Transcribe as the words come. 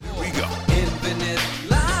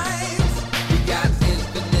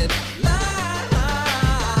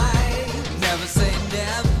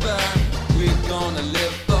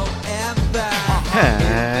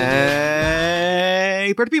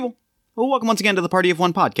party people. Well, welcome once again to the Party of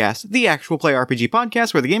One podcast, the actual play RPG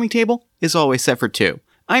podcast where the gaming table is always set for two.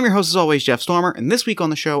 I'm your host as always, Jeff Stormer, and this week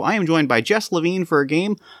on the show, I am joined by Jess Levine for a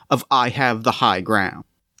game of I Have the High Ground.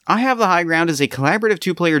 I Have the High Ground is a collaborative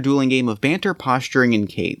two-player dueling game of banter, posturing, and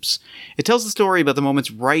capes. It tells the story about the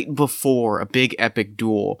moments right before a big epic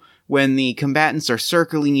duel, when the combatants are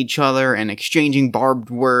circling each other and exchanging barbed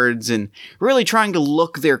words and really trying to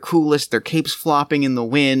look their coolest, their capes flopping in the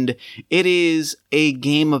wind. It is a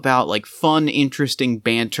game about fun, interesting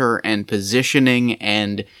banter and positioning,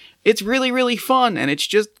 and it's really, really fun, and it's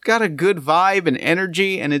just got a good vibe and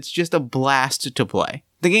energy, and it's just a blast to play.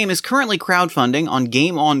 The game is currently crowdfunding on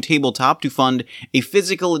Game On Tabletop to fund a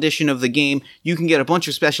physical edition of the game. You can get a bunch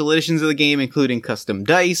of special editions of the game, including custom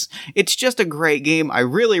dice. It's just a great game. I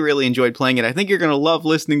really, really enjoyed playing it. I think you're going to love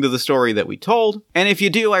listening to the story that we told. And if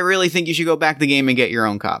you do, I really think you should go back the game and get your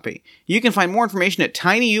own copy. You can find more information at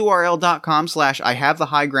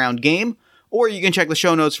tinyurl.com/IHaveTheHighGroundGame, or you can check the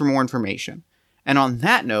show notes for more information. And on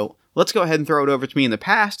that note, let's go ahead and throw it over to me in the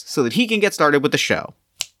past so that he can get started with the show.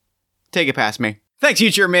 Take it past me. Thanks,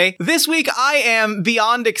 future me. This week, I am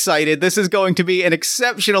beyond excited. This is going to be an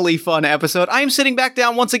exceptionally fun episode. I am sitting back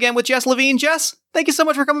down once again with Jess Levine. Jess, thank you so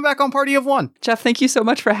much for coming back on Party of One. Jeff, thank you so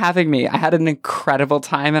much for having me. I had an incredible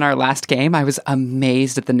time in our last game. I was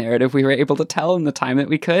amazed at the narrative we were able to tell in the time that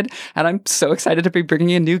we could, and I'm so excited to be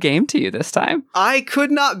bringing a new game to you this time. I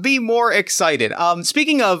could not be more excited.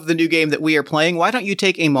 Speaking of the new game that we are playing, why don't you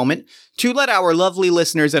take a moment to let our lovely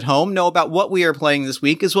listeners at home know about what we are playing this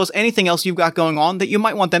week, as well as anything else you've got going on that you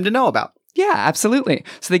might want them to know about. Yeah, absolutely.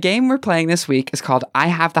 So the game we're playing this week is called I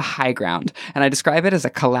Have the High Ground, and I describe it as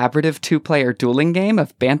a collaborative two-player dueling game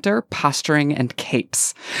of banter, posturing, and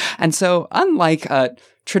capes. And so, unlike a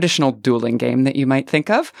traditional dueling game that you might think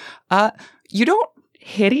of, you don't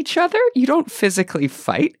hit each other. You don't physically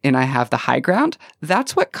fight in I Have the High Ground.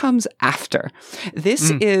 That's what comes after. This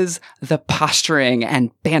is the posturing and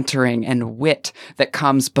bantering and wit that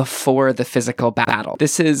comes before the physical battle.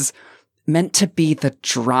 This is meant to be the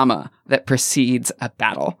drama that precedes a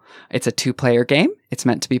battle. It's a two-player game. It's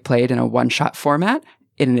meant to be played in a one-shot format.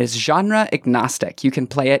 It is genre agnostic. You can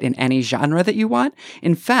play it in any genre that you want.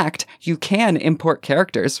 In fact, you can import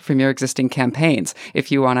characters from your existing campaigns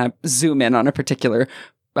if you want to zoom in on a particular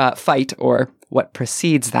fight or what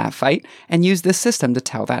precedes that fight and use this system to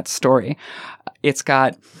tell that story. It's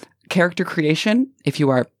got character creation if you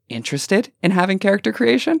are interested in having character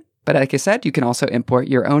creation. But like I said, you can also import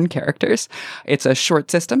your own characters. It's a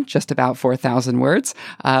short system, just about 4,000 words.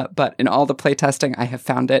 But in all the playtesting, I have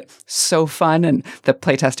found it so fun, and the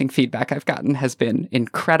playtesting feedback I've gotten has been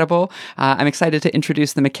incredible. I'm excited to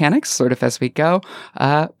introduce the mechanics sort of as we go.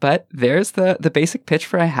 But there's the basic pitch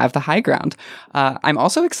for I Have the High Ground. I'm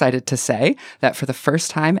also excited to say that for the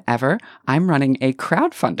first time ever, I'm running a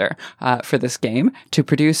crowdfunder for this game to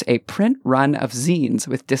produce a print run of zines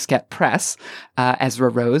with Diskette Press, Ezra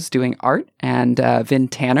Rose doing art and Vin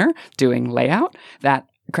Tanner doing layout. That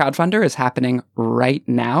crowdfunder is happening right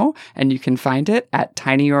now, and you can find it at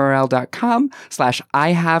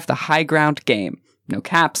tinyurl.com/IHaveTheHighGroundGame. No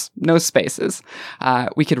caps, no spaces.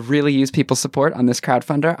 We could really use people's support on this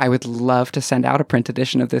crowdfunder. I would love to send out a print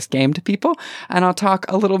edition of this game to people, and I'll talk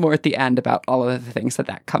a little more at the end about all of the things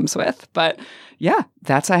that comes with. But yeah,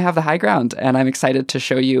 that's I Have the High Ground, and I'm excited to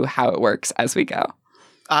show you how it works as we go.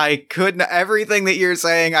 I couldn't, everything that you're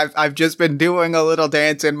saying, I've just been doing a little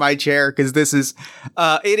dance in my chair because this is,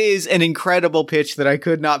 it is an incredible pitch that I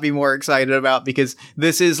could not be more excited about, because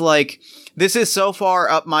this is so far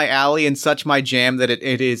up my alley and such my jam that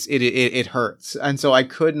it hurts. And so I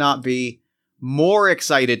could not be more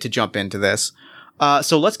excited to jump into this.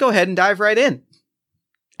 So let's go ahead and dive right in.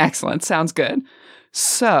 Excellent. Sounds good.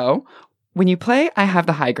 So when you play I Have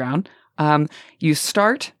the High Ground, you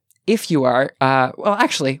start. If you are,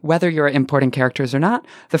 whether you're importing characters or not,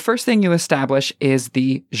 the first thing you establish is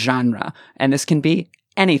the genre. And this can be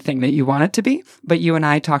anything that you want it to be, but you and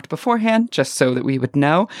I talked beforehand just so that we would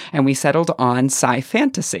know, and we settled on sci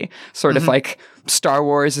fantasy. Sort of like Star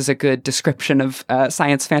Wars is a good description of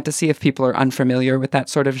science fantasy if people are unfamiliar with that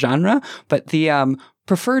sort of genre. But the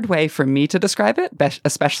preferred way for me to describe it,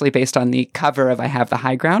 especially based on the cover of I Have the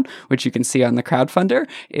High Ground, which you can see on the crowdfunder,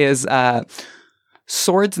 is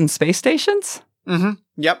swords and space stations.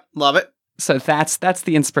 Yep. Love it. So that's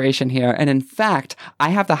the inspiration here. And in fact,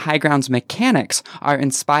 I Have the High Ground's mechanics are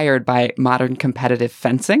inspired by modern competitive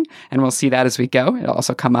fencing. And we'll see that as we go. It'll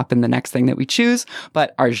also come up in the next thing that we choose.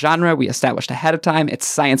 But our genre we established ahead of time. It's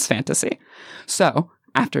science fantasy. So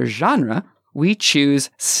after genre, we choose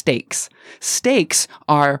stakes. Stakes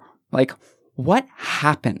are like what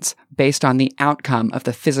happens based on the outcome of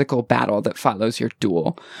the physical battle that follows your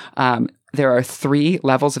duel. There are 3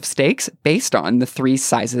 levels of stakes based on the 3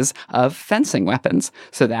 sizes of fencing weapons.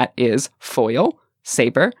 So that is foil,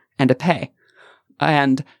 saber, and épée.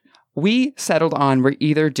 And we settled on we're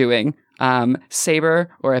either doing saber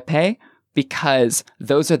or épée because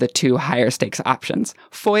those are the 2 higher stakes options.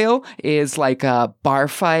 Foil is like a bar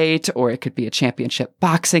fight, or it could be a championship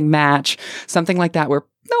boxing match, something like that where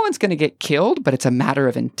no one's going to get killed, but it's a matter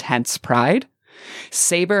of intense pride.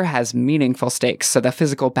 Saber has meaningful stakes, so the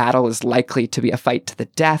physical battle is likely to be a fight to the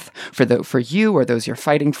death for you or those you're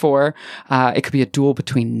fighting for. It could be a duel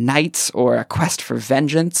between knights or a quest for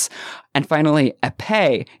vengeance. And finally,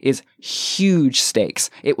 épée is huge stakes.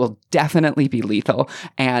 It will definitely be lethal,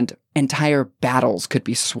 and entire battles could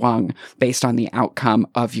be swung based on the outcome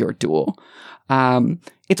of your duel.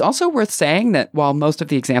 It's also worth saying that while most of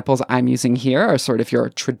the examples I'm using here are sort of your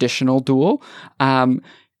traditional duel,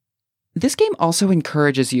 this game also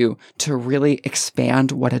encourages you to really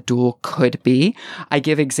expand what a duel could be. I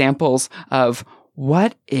give examples of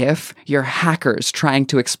what if you're hackers trying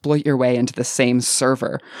to exploit your way into the same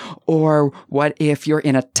server? Or what if you're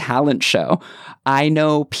in a talent show? I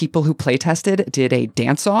know people who playtested did a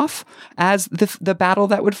dance-off as the battle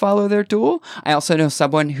that would follow their duel. I also know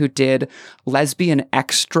someone who did lesbian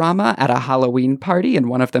X drama at a Halloween party, and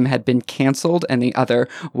one of them had been canceled and the other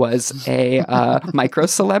was a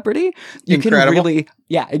micro-celebrity. Incredible.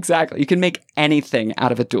 Yeah, exactly. You can make anything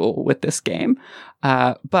out of a duel with this game.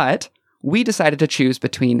 But we decided to choose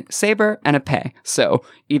between saber and épée. So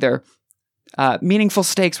either meaningful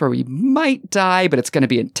stakes where we might die, but it's going to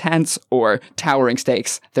be intense, or towering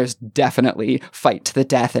stakes. There's definitely fight to the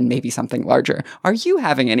death and maybe something larger. Are you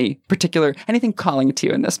having anything calling to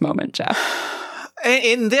you in this moment, Jeff?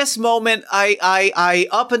 In this moment, I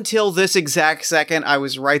up until this exact second, I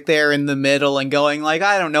was right there in the middle and going like,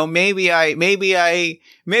 I don't know, maybe I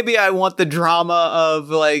want the drama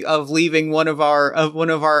of leaving one of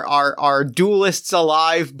our duelists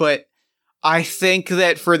alive, but I think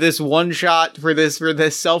that for this one shot, for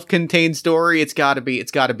this self-contained story, it's gotta be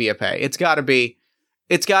épée.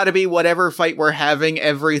 It's gotta be whatever fight we're having,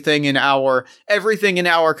 everything in our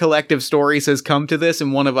collective stories has come to this,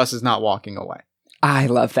 and one of us is not walking away. I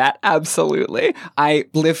love that. Absolutely. I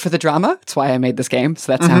live for the drama. That's why I made this game.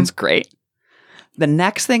 So that sounds great. The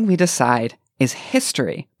next thing we decide is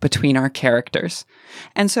history between our characters.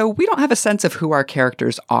 And so we don't have a sense of who our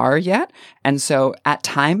characters are yet. And so at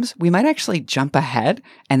times we might actually jump ahead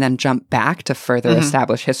and then jump back to further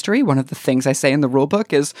establish history. One of the things I say in the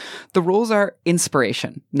rulebook is the rules are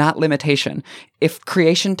inspiration, not limitation. If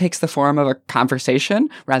creation takes the form of a conversation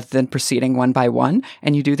rather than proceeding one by one,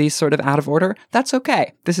 and you do these sort of out of order, that's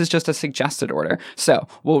okay. This is just a suggested order. So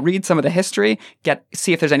we'll read some of the history,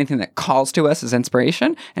 see if there's anything that calls to us as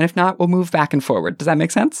inspiration, and if not, we'll move back and forward. Does that make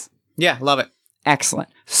sense? Yeah, love it. Excellent.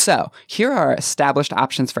 So here are our established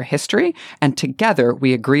options for history, and together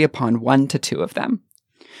we agree upon 1 to 2 of them.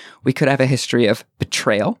 We could have a history of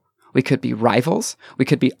betrayal. We could be rivals. We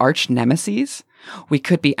could be arch nemeses. We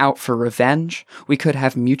could be out for revenge. We could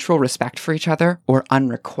have mutual respect for each other or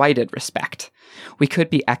unrequited respect. We could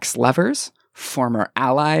be ex-lovers, former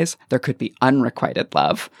allies. There could be unrequited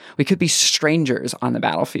love. We could be strangers on the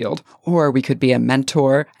battlefield, or we could be a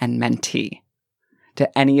mentor and mentee. Do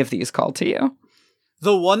any of these call to you?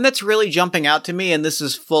 The one that's really jumping out to me, and this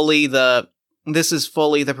is fully the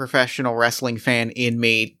professional wrestling fan in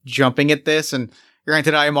me jumping at this, and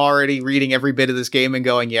granted, I am already reading every bit of this game and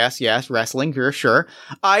going, yes, wrestling, for sure.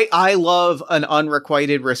 I love an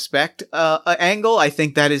unrequited respect angle. I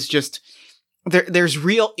think that is just... There's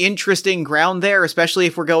real interesting ground there, especially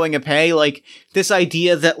if we're going épée. Like, this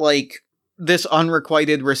idea that, like, this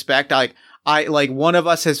unrequited respect, one of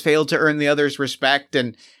us has failed to earn the other's respect,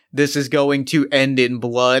 and this is going to end in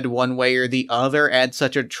blood one way or the other, adds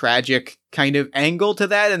such a tragic kind of angle to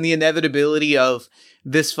that, and the inevitability of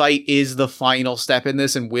this fight is the final step in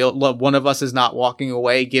this, and one of us is not walking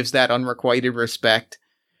away, gives that unrequited respect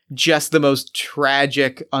just the most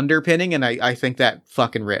tragic underpinning, and I think that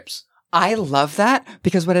fucking rips. I love that,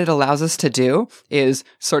 because what it allows us to do is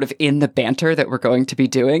sort of in the banter that we're going to be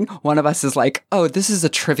doing, one of us is like, oh, this is a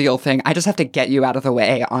trivial thing. I just have to get you out of the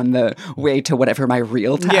way on the way to whatever my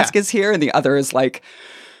real task is here. And the other is like,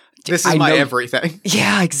 this is my everything.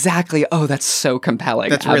 Yeah, exactly. Oh, that's so compelling.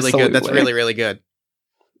 That's really good. That's really, really good.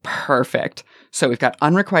 Perfect. So we've got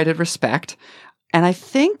unrequited respect. And I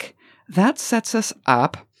think that sets us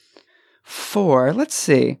up 4, let's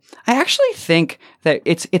see. I actually think that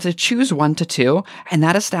it's a choose 1 to 2, and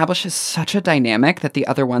that establishes such a dynamic that the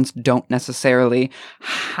other ones don't necessarily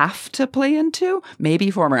have to play into.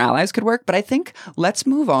 Maybe former allies could work, but I think let's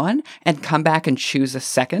move on and come back and choose a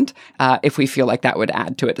second if we feel like that would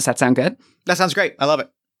add to it. Does that sound good? That sounds great. I love it.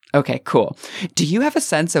 Okay, cool. Do you have a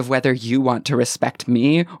sense of whether you want to respect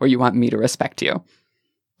me or you want me to respect you?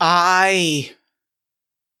 I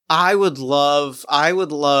would love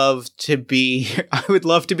to be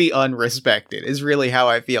unrespected is really how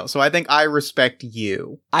I feel. So I think I respect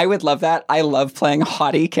you. I would love that. I love playing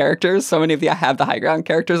haughty characters. So many of the I Have the High Ground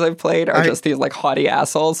characters I've played are just these like haughty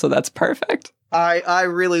assholes. So that's perfect. I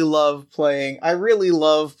really love playing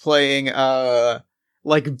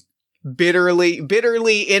like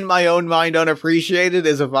bitterly in my own mind unappreciated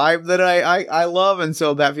is a vibe that I love, and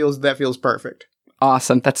so that feels perfect.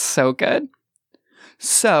 Awesome. That's so good.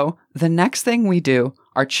 So the next thing we do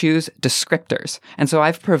are choose descriptors. And so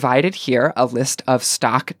I've provided here a list of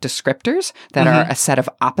stock descriptors that are a set of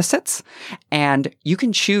opposites. And you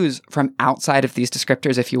can choose from outside of these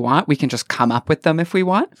descriptors if you want. We can just come up with them if we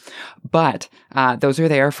want. But those are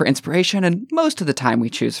there for inspiration, and most of the time we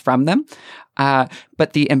choose from them.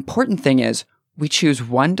 But the important thing is we choose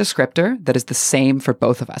one descriptor that is the same for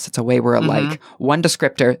both of us. It's a way we're alike. One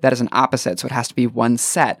descriptor that is an opposite, so it has to be one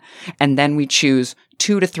set. And then we choose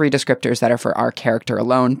 2 to 3 descriptors that are for our character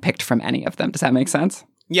alone, picked from any of them. Does that make sense?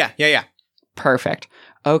 Yeah. Perfect.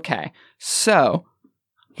 Okay, so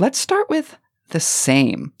let's start with the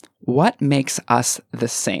same. What makes us the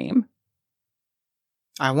same?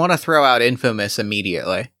 I want to throw out Infamous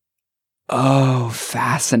immediately. Oh,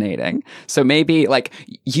 fascinating. So maybe like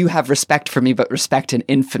you have respect for me, but respect in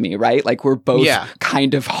infamy, right? Like we're both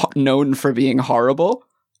kind of known for being horrible.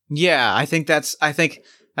 Yeah, I think a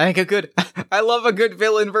good, I love a good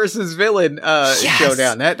villain versus villain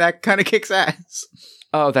showdown. That kind of kicks ass.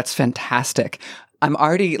 Oh, that's fantastic. I'm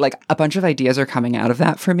already like a bunch of ideas are coming out of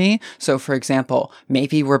that for me. So for example,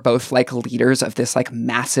 maybe we're both like leaders of this like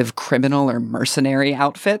massive criminal or mercenary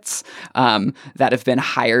outfits that have been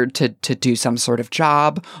hired to do some sort of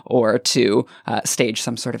job or to stage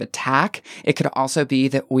some sort of attack. It could also be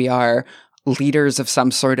that we are leaders of some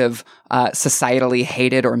sort of societally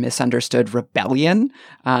hated or misunderstood rebellion,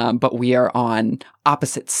 but we are on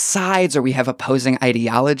opposite sides or we have opposing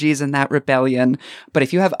ideologies in that rebellion. But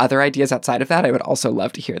if you have other ideas outside of that, I would also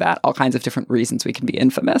love to hear that. All kinds of different reasons we can be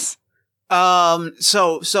infamous.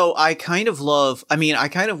 So I kind of want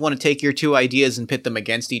to take your 2 ideas and pit them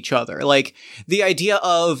against each other. Like the idea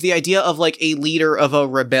of like a leader of a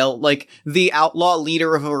like the outlaw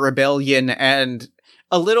leader of a rebellion, and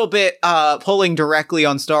a little bit, pulling directly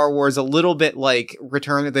on Star Wars, a little bit like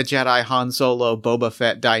Return of the Jedi Han Solo Boba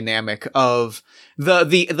Fett dynamic of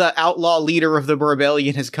the outlaw leader of the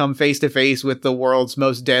rebellion has come face to face with the world's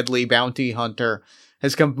most deadly bounty hunter,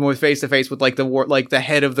 has come face to face with like the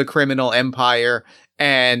head of the criminal empire.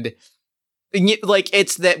 And like,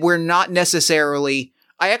 it's that we're not necessarily,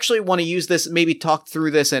 I actually want to use this, maybe talk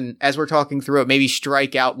through this. And as we're talking through it, maybe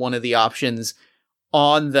strike out one of the options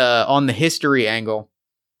on the history angle.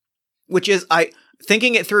 Which is,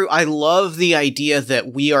 thinking it through, I love the idea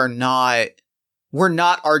that we're not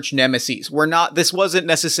arch nemesis. This isn't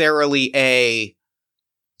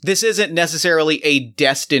necessarily a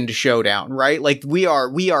destined showdown, right? Like we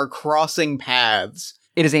are crossing paths.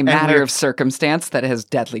 It is a matter of circumstance that has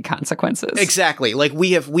deadly consequences. Exactly. Like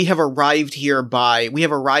we have arrived here by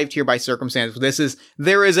circumstance.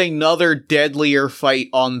 There is another deadlier fight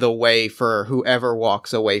on the way for whoever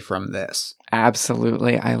walks away from this.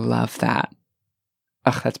 Absolutely. I love that.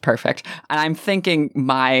 Oh, that's perfect. And I'm thinking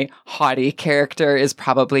my haughty character is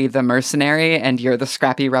probably the mercenary and you're the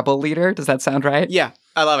scrappy rebel leader. Does that sound right? Yeah.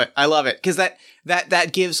 I love it. Cause that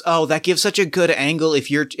gives such a good angle.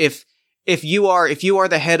 If you're the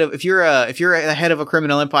head of a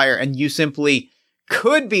criminal empire and you simply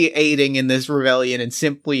could be aiding in this rebellion and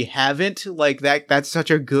simply haven't, like that's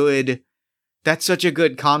such a good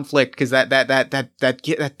conflict, because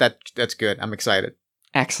that's good. I'm excited.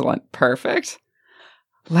 Excellent. Perfect.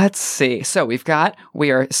 Let's see. So we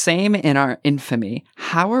are same in our infamy.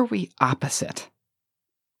 How are we opposite?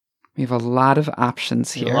 We have a lot of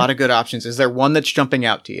options here. A lot of good options. Is there one that's jumping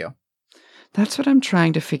out to you? That's what I'm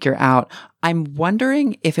trying to figure out. I'm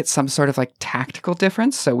wondering if it's some sort of like tactical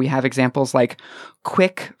difference. So we have examples like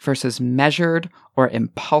quick versus measured, or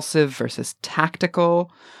impulsive versus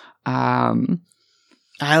tactical.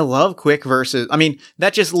 I love quick versus,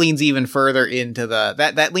 that just leans even further into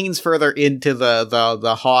that leans further into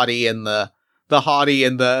the haughty and the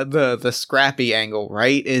scrappy angle,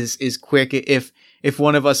 right? Is quick. if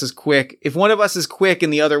one of us is quick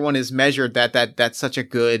and the other one is measured, that's such a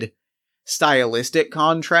good stylistic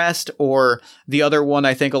contrast. Or the other one,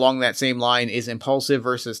 I think along that same line, is impulsive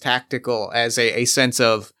versus tactical, as a sense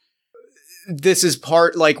of, this is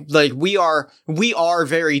part, like we are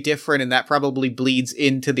very different, and that probably bleeds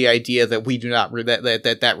into the idea that we do not,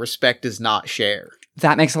 that respect is not shared.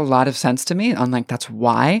 That makes a lot of sense to me. I'm like, that's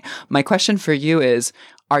why. My question for you is,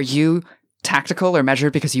 are you tactical or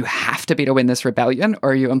measured because you have to be to win this rebellion,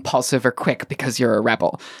 or are you impulsive or quick because you're a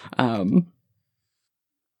rebel?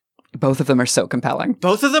 Both of them are so compelling.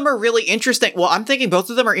 Both of them are really interesting. Well, I'm thinking both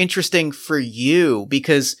of them are interesting for you,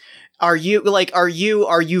 because are you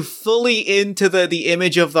fully into the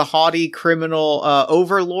image of the haughty criminal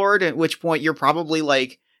overlord, at which point you're probably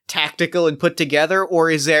like tactical and put together? Or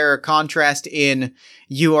is there a contrast in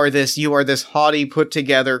you are this haughty, put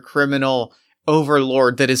together criminal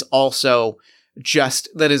overlord that is also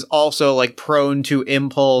like prone to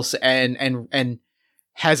impulse and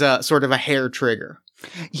has a sort of a hair trigger?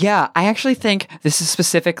 Yeah, I actually think this is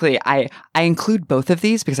specifically, I include both of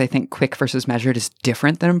these because I think quick versus measured is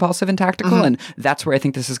different than impulsive and tactical, and that's where I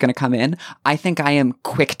think this is going to come in. I think I am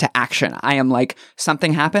quick to action. I am like,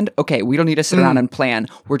 something happened, okay, we don't need to sit around and plan.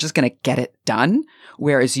 We're just going to get it done.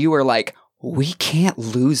 Whereas you are like, we can't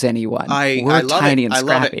lose anyone. We're tiny and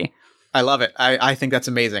scrappy. I love it. I think that's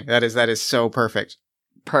amazing. That is so perfect.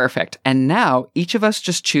 Perfect. And now each of us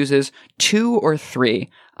just chooses 2 or 3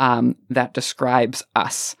 that describes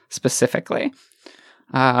us specifically.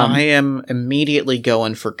 I am immediately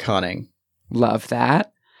going for cunning. Love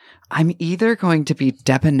that. I'm either going to be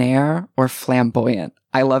debonair or flamboyant.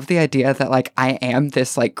 I love the idea that like I am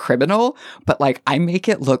this like criminal, but like I make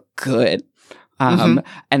it look good. And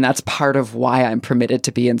that's part of why I'm permitted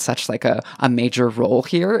to be in such like a major role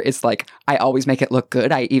here, is like I always make it look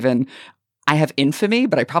good. I have infamy,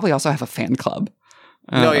 but I probably also have a fan club.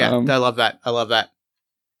 Oh yeah, I love that.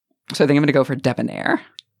 So I think I'm going to go for debonair.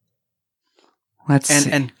 Let's see.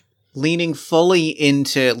 And leaning fully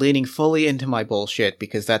into my bullshit,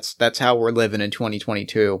 because that's how we're living in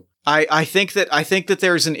 2022. I think that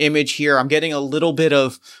there's an image here. I'm getting a little bit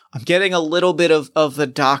of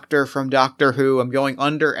the Doctor from Doctor Who. I'm going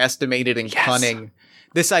underestimated and cunning.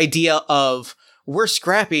 This idea of we're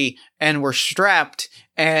scrappy and we're strapped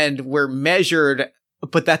and we're measured,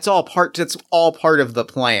 but that's all part of the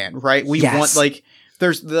plan, right? We want like,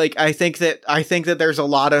 there's like, I think that there's a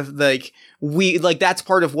lot of like, that's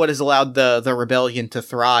part of what has allowed the rebellion to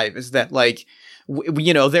thrive, is that like,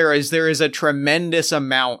 there is a tremendous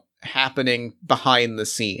amount happening behind the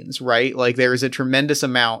scenes, right? Like there is a tremendous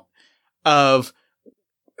amount of,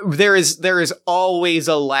 there is always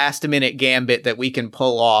a last minute gambit that we can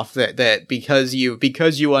pull off that because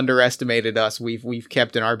you underestimated us, we've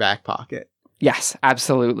kept in our back pocket. Yes,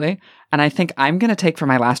 absolutely. And I think I'm going to take for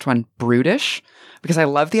my last one brutish, because I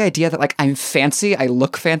love the idea that like I'm fancy, I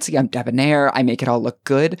look fancy, I'm debonair, I make it all look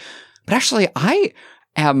good. But actually I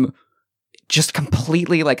am just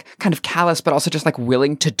completely like kind of callous, but also just like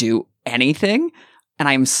willing to do anything. And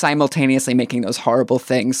I'm simultaneously making those horrible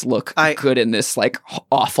things look good in this like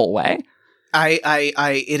awful way. There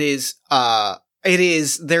is the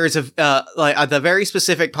very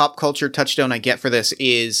specific pop culture touchstone I get for this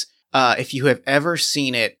is, if you have ever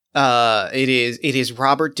seen it, it is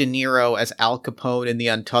Robert De Niro as Al Capone in The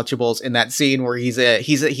Untouchables, in that scene where he's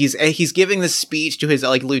giving this speech to his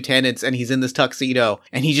like lieutenants, and he's in this tuxedo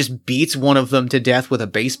and he just beats one of them to death with a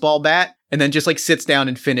baseball bat and then just like sits down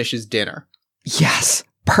and finishes dinner. Yes.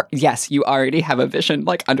 Yes, you already have a vision.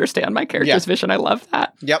 Like, understand my character's vision. I love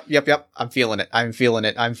that. Yep. I'm feeling it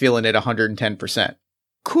 110%.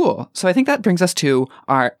 Cool. So I think that brings us to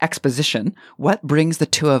our exposition. What brings the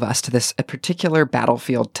two of us to this particular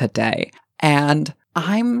battlefield today? And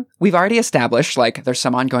we've already established, like, there's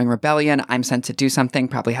some ongoing rebellion. I'm sent to do something,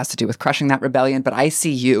 probably has to do with crushing that rebellion, but I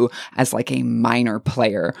see you as like a minor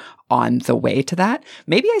player on the way to that.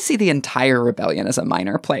 Maybe I see the entire rebellion as a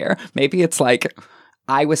minor player. Maybe it's like,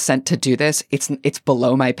 I was sent to do this. It's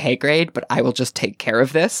below my pay grade, but I will just take care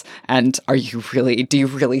of this. And do you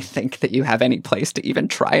really think that you have any place to even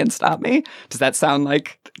try and stop me? Does that sound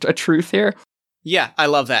like a truth here? Yeah, I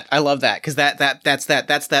love that. Because that's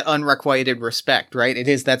that unrequited respect, right? It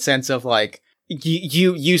is that sense of like,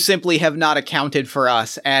 you simply have not accounted for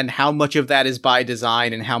us, and how much of that is by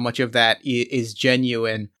design and how much of that is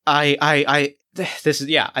genuine. I think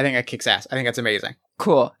that kicks ass. I think that's amazing.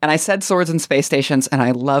 Cool. And I said swords and space stations, and I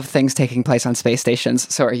love things taking place on space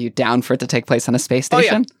stations. So are you down for it to take place on a space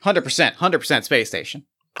station? Oh yeah, 100% space station.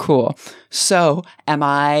 Cool. So am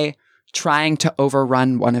I trying to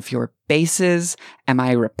overrun one of your bases? Am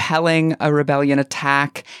I repelling a rebellion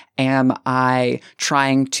attack? Am I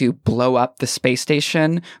trying to blow up the space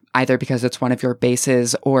station, either because it's one of your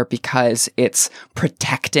bases or because it's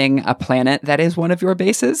protecting a planet that is one of your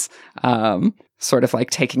bases? Sort of like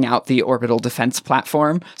taking out the orbital defense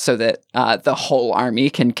platform so that the whole army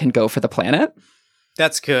can go for the planet.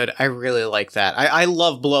 That's good. I really like that. I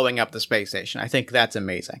love blowing up the space station. I think that's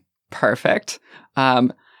amazing. Perfect.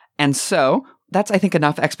 And so that's, I think,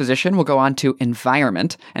 enough exposition. We'll go on to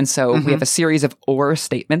environment. And so we have a series of or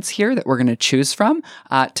statements here that we're going to choose from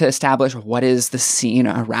to establish what is the scene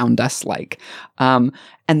around us like. And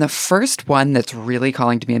the first one that's really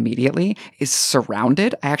calling to me immediately is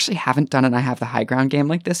surrounded. I actually haven't done an I Have the High Ground game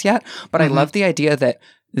like this yet, but I love the idea that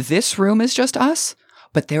this room is just us,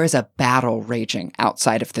 but there is a battle raging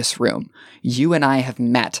outside of this room. You and I have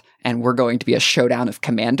met, and we're going to be a showdown of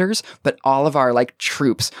commanders, but all of our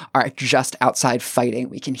troops are just outside fighting.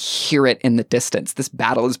 We can hear it in the distance. This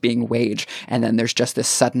battle is being waged, and then there's just this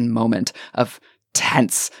sudden moment of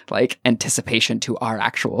tense anticipation to our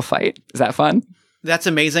actual fight. Is that fun? That's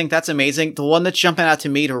amazing. That's amazing. The one that's jumping out to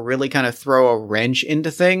me to really kind of throw a wrench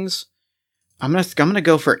into things, I'm gonna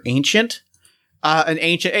go for ancient. An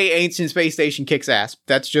ancient space station kicks ass.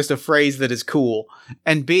 That's just a phrase that is cool.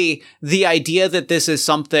 And B, the idea that this is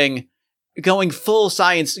something going full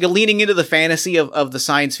science, leaning into the fantasy of the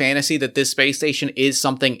science fantasy, that this space station is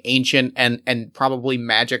something ancient and probably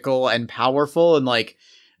magical and powerful. And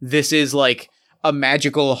this is a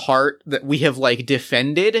magical heart that we have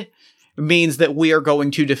defended, means that we are going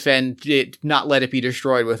to defend it, not let it be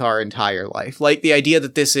destroyed with our entire life. The idea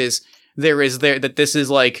that this is, that this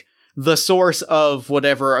is the source of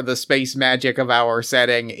whatever the space magic of our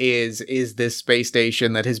setting is this space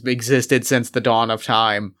station that has existed since the dawn of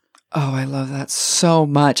time. Oh, I love that so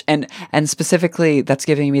much. And specifically, that's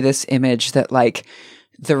giving me this image that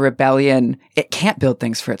the rebellion, it can't build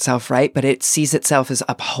things for itself, right? But it sees itself as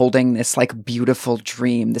upholding this beautiful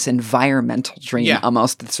dream, this environmental dream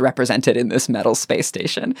almost that's represented in this metal space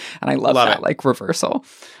station. And I love that reversal.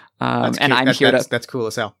 And I'm here to that's cool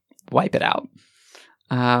as hell. Wipe it out.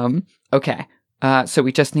 Okay. So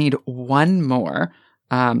we just need one more.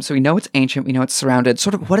 So we know it's ancient. We know it's surrounded.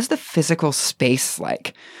 Sort of, what is the physical space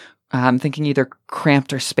like? I'm thinking either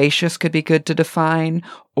cramped or spacious could be good to define,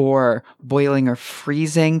 or boiling or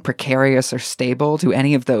freezing, precarious or stable. Do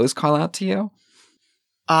any of those call out to you?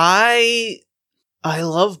 I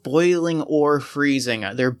love boiling or freezing.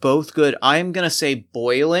 They're both good. I'm going to say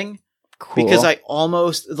boiling. Cool. Because I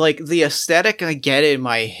almost, the aesthetic I get in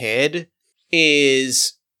my head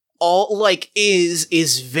is all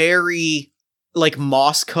is very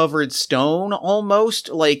moss covered stone almost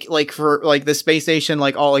for the space station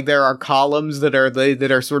there are columns that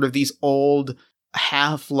are sort of these old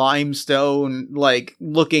half limestone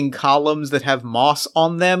looking columns that have moss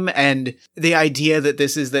on them, and the idea that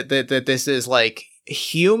this is that this is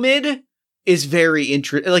humid is very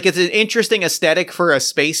interesting. It's an interesting aesthetic for a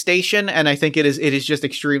space station, and I think it is just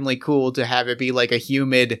extremely cool to have it be a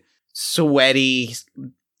humid, sweaty,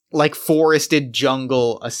 forested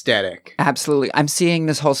jungle aesthetic. Absolutely. I'm seeing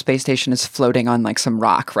this whole space station is floating on some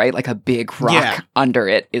rock, right? A big rock under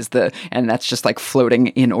it and that's just floating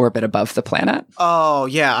in orbit above the planet. Oh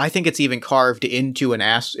yeah, I think it's even carved into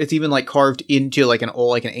it's even carved into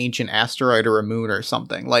an ancient asteroid or a moon or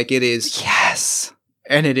something. It is. Yes.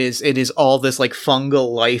 And it is all this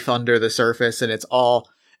fungal life under the surface, and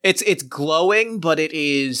it's glowing, but it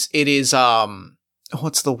is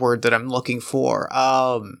what's the word that I'm looking for?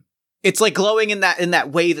 It's glowing in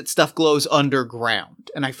that way that stuff glows underground,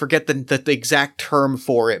 and I forget the exact term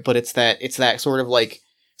for it, but it's that sort of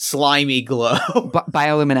slimy glow.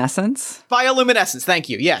 Bioluminescence? Bioluminescence, thank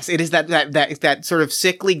you. Yes, it is that sort of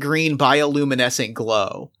sickly green bioluminescent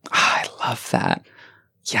glow. Oh, I love that.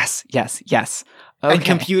 Yes. Okay. And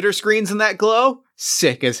computer screens in that glow?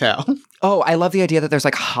 Sick as hell. Oh, I love the idea that there's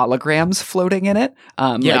holograms floating in it.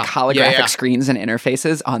 Holographic screens and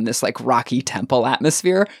interfaces on this rocky temple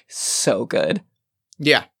atmosphere. So good.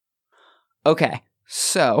 Yeah. Okay.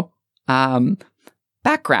 So,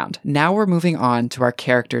 background. Now we're moving on to our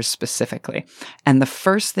characters specifically. And the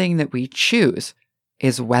first thing that we choose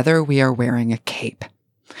is whether we are wearing a cape.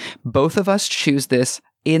 Both of us choose this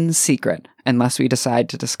in secret, unless we decide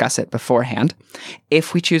to discuss it beforehand.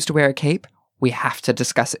 If we choose to wear a cape, we have to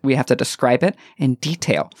discuss it. We have to describe it in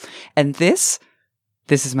detail. And this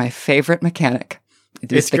is my favorite mechanic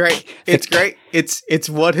It's great. It's great. It's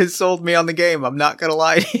what has sold me on the game. I'm not going to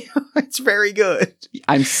lie to you. It's very good.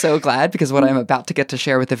 I'm so glad, because what I'm about to get to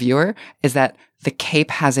share with the viewer is that the cape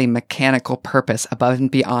has a mechanical purpose above and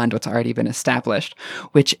beyond what's already been established,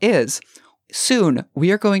 which is soon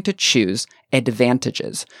we are going to choose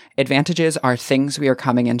advantages. Advantages are things we are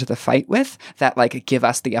coming into the fight with that like give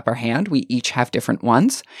us the upper hand. We each have different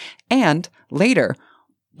ones. And later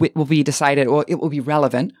it will be decided, well, it will be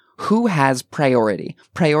relevant who has priority.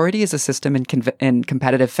 Priority is a system in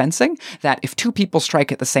competitive fencing that if two people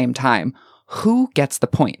strike at the same time, who gets the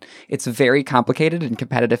point? It's very complicated in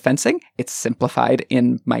competitive fencing. It's simplified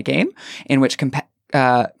in my game, in which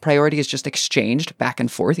priority is just exchanged back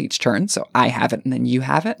and forth each turn. So I have it and then you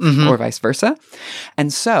have it, or vice versa.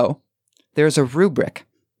 And so there's a rubric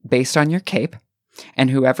based on your cape, and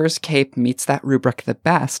whoever's cape meets that rubric the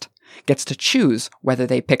best gets to choose whether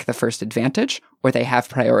they pick the first advantage or they have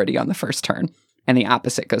priority on the first turn, and the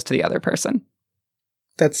opposite goes to the other person.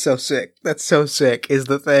 That's so sick. That's so sick is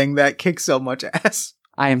the thing that kicks so much ass.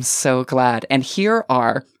 I am so glad. And here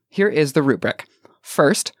is the rubric.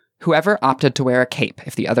 First, whoever opted to wear a cape.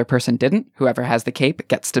 If the other person didn't, whoever has the cape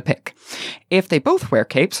gets to pick. If they both wear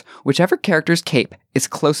capes, whichever character's cape is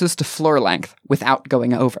closest to floor length without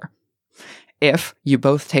going over. If you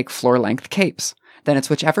both take floor length capes, then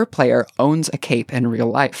it's whichever player owns a cape in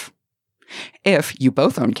real life. If you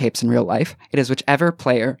both own capes in real life, it is whichever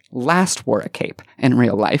player last wore a cape in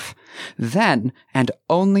real life. Then, and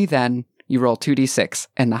only then, you roll 2d6,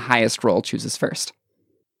 and the highest roll chooses first.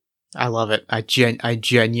 I love it. I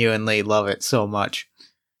genuinely love it so much.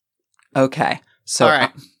 Okay, so all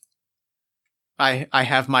right. I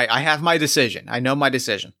have my decision. I know my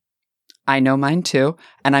decision. I know mine too,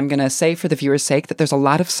 and I'm going to say for the viewer's sake that there's a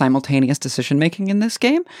lot of simultaneous decision-making in this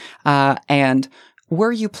game, and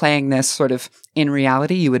were you playing this sort of in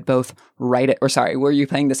reality, you would both write it, were you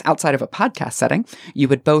playing this outside of a podcast setting, you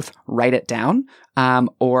would both write it down,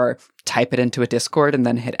 or type it into a Discord and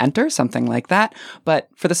then hit enter, something like that. But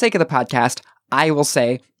for the sake of the podcast, I will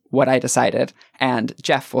say what I decided, and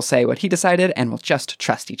Jeff will say what he decided, and we'll just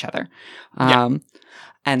trust each other.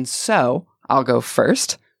 And so I'll go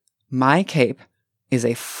first. My cape is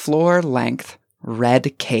a floor-length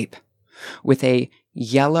red cape with a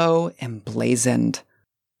yellow emblazoned.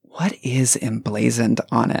 What is emblazoned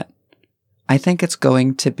on it? I think it's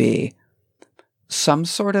going to be some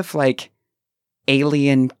sort of like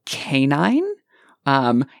alien canine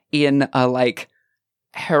in a like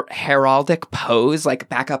heraldic pose, like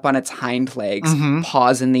back up on its hind legs,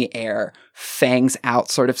 paws in the air, fangs out,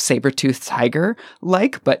 sort of saber-toothed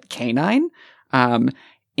tiger-like, but canine.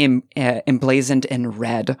 Emblazoned in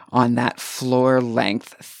red on that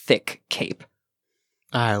floor-length thick cape.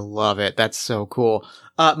 I love it. That's so cool.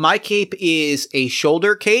 My cape is a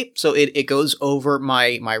shoulder cape, so it goes over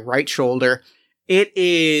my right shoulder. It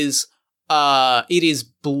is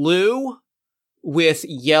blue with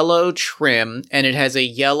yellow trim, and it has a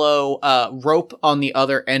yellow rope on the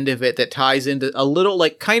other end of it that ties into a little,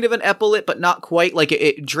 like, kind of an epaulet, but not quite. Like,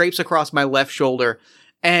 it drapes across my left shoulder,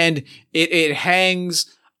 and it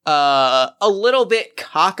hangs a little bit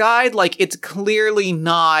cockeyed. Like, it's clearly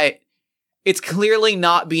not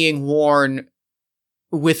being worn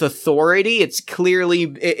with authority. It's clearly,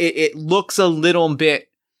 it looks a little bit,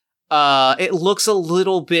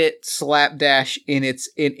 slapdash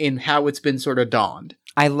in how it's been sort of donned.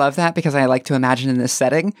 I love that, because I like to imagine in this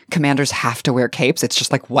setting, commanders have to wear capes. It's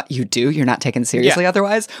just like what you do. You're not taken seriously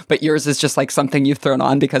otherwise, but yours is just like something you've thrown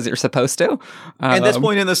on because you're supposed to. At this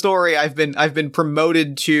point in the story, I've been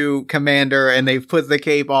promoted to commander, and they've put the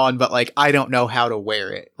cape on, but like, I don't know how to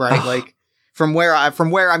wear it, right? Like, from where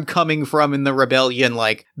I'm coming from in the rebellion,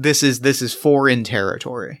 like, this is foreign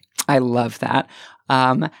territory. I love that.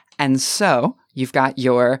 And so you've got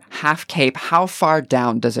your half cape. How far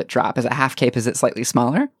down does it drop? Is it half cape? Is it slightly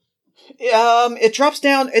smaller? It drops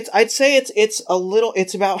down. I'd say it's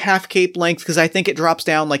about half cape length, because I think it drops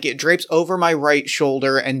down, like, it drapes over my right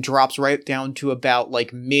shoulder and drops right down to about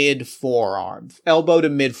like mid forearm, elbow to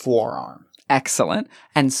mid forearm. Excellent.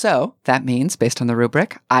 And so that means, based on the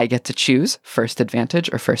rubric, I get to choose first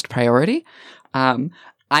advantage or first priority.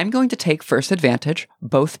 I'm going to take first advantage,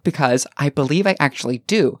 both because I believe I actually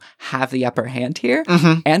do have the upper hand here,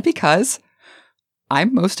 and because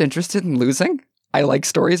I'm most interested in losing. I like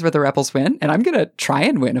stories where the rebels win, and I'm going to try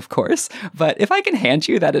and win, of course. But if I can hand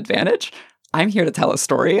you that advantage, I'm here to tell a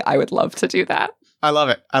story. I would love to do that. I love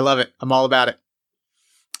it. I'm all about it.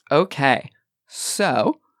 Okay.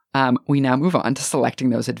 So we now move on to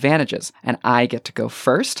selecting those advantages, and I get to go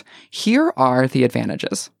first. Here are the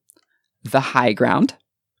advantages: the high ground,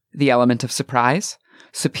 the element of surprise,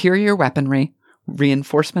 superior weaponry,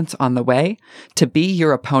 reinforcements on the way to be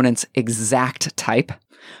your opponent's exact type,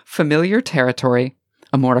 familiar territory,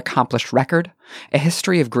 a more accomplished record, a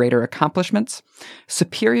history of greater accomplishments,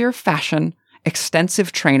 superior fashion,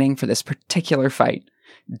 extensive training for this particular fight,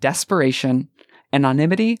 desperation,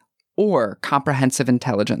 anonymity, or comprehensive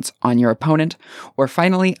intelligence on your opponent, or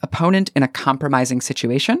finally, opponent in a compromising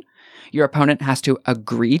situation. Your opponent has to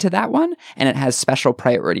agree to that one, and it has special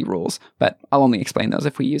priority rules, but I'll only explain those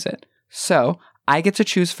if we use it. So, I get to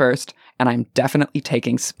choose first, and I'm definitely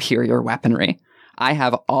taking superior weaponry. I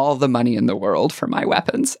have all the money in the world for my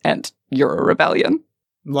weapons, and you're a rebellion.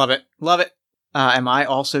 Love it. Love it. Am I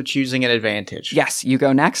also choosing an advantage? Yes, you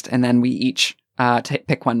go next, and then we each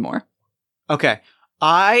pick one more. Okay.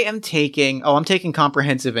 I'm taking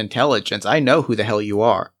comprehensive intelligence. I know who the hell you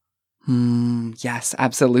are. Yes,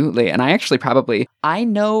 absolutely. And I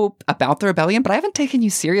know about the rebellion, but I haven't taken you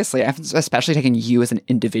seriously. I haven't especially taken you as an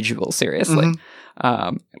individual seriously.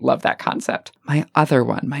 Love that concept. My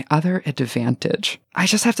other advantage. I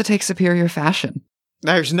just have to take superior fashion.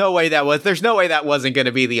 There's no way that wasn't going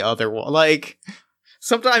to be the other one. Like,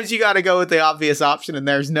 sometimes you got to go with the obvious option, and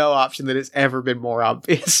there's no option that has ever been more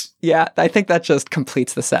obvious. Yeah, I think that just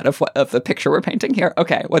completes the set of the picture we're painting here.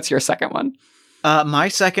 Okay, what's your second one? My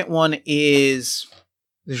second one is,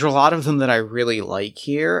 there's a lot of them that I really like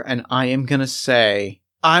here, and I am gonna say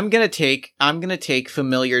I'm gonna take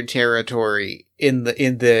familiar territory in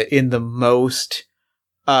the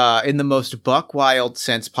most buck wild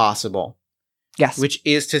sense possible. Yes, which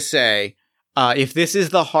is to say, if this is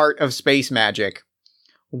the heart of space magic,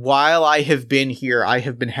 while I have been here, I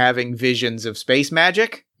have been having visions of space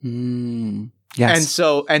magic. Yes.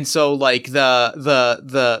 And so like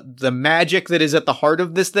the magic that is at the heart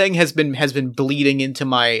of this thing has been bleeding into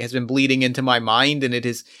my mind, and it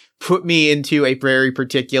has put me into a very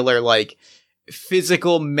particular, like,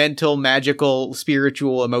 physical, mental, magical,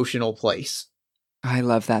 spiritual, emotional place. I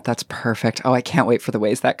love that. That's perfect. Oh, I can't wait for the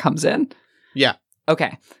ways that comes in. Yeah.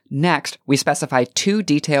 Okay. Next, we specify 2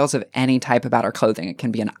 details of any type about our clothing. It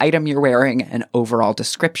can be an item you're wearing, an overall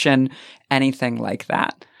description, anything like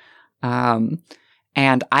that.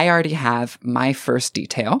 And I already have my first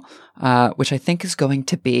detail, which I think is going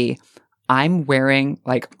to be, I'm wearing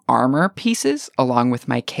like armor pieces along with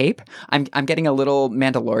my cape. I'm getting a little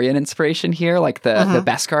Mandalorian inspiration here, like the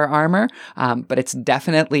Beskar armor, but it's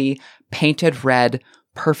definitely painted red,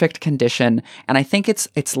 perfect condition, and I think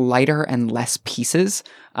it's lighter and less pieces.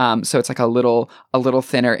 So it's like a little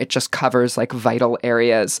thinner. It just covers like vital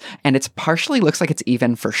areas, and it's partially looks like it's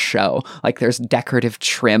even for show. Like there's decorative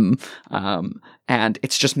trim, and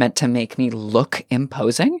it's just meant to make me look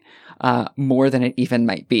imposing, more than it even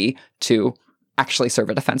might be to actually serve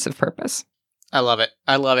a defensive purpose. I love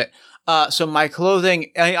it. So my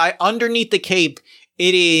clothing, I underneath the cape,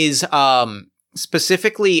 it is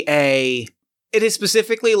specifically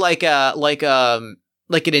like an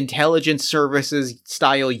intelligence services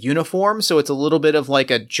style uniform. So it's a little bit of like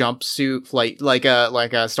a jumpsuit, like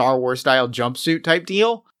a Star Wars style jumpsuit type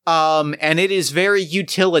deal. And it is very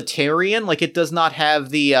utilitarian. Like it does not have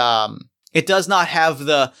the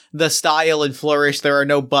style and flourish. There are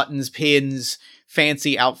no buttons, pins,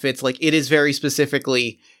 fancy outfits. Like it is very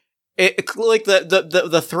specifically, like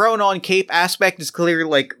the thrown on cape aspect is clearly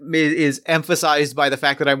like is emphasized by the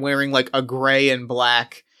fact that I'm wearing like a gray and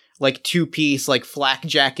black, like 2-piece, like flak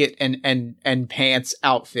jacket and pants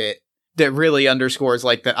outfit that really underscores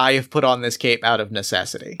like that I have put on this cape out of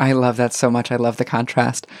necessity. I love that so much. I love the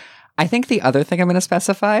contrast. I think the other thing I'm going to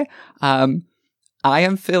specify, I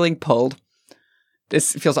am feeling pulled.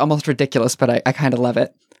 This feels almost ridiculous, but I kind of love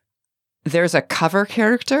it. There's a cover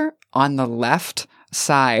character on the left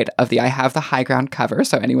side of the I Have the High Ground cover,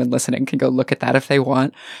 so anyone listening can go look at that if they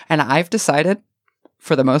want. And I've decided,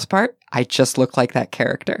 for the most part, I just look like that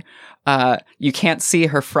character. You can't see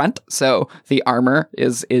her front, so the armor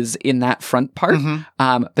is in that front part.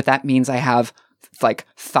 But that means I have like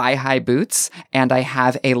thigh-high boots, and I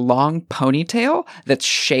have a long ponytail that's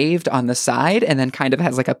shaved on the side and then kind of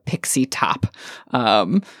has like a pixie top.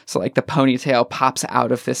 So like the ponytail pops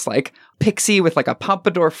out of this like pixie with like a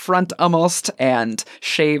pompadour front almost and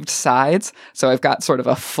shaved sides. So I've got sort of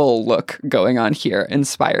a full look going on here,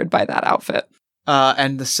 inspired by that outfit.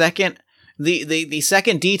 And the second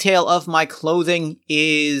detail of my clothing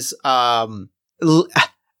is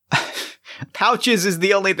pouches is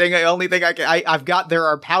the only thing I've got. There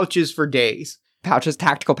are pouches for days. Pouches,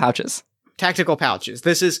 tactical pouches.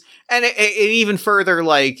 This is, and it even further,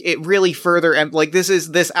 like, it really further, like,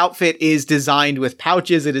 this outfit is designed with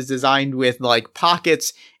pouches. It is designed with, like,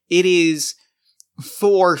 pockets. It is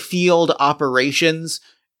for field operations.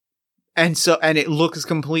 And it looks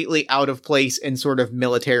completely out of place in sort of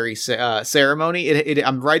military ceremony.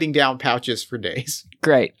 I'm writing down pouches for days.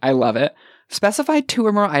 Great. I love it. Specify 2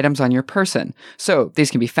 or more items on your person. So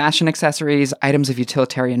these can be fashion accessories, items of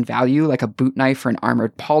utilitarian value like a boot knife or an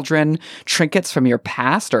armored pauldron, trinkets from your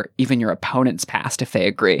past or even your opponent's past if they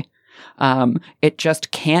agree. It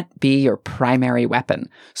just can't be your primary weapon.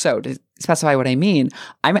 So to specify what I mean,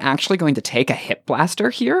 I'm actually going to take a hip blaster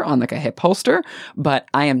here on like a hip holster, but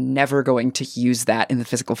I am never going to use that in the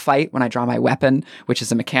physical fight when I draw my weapon, which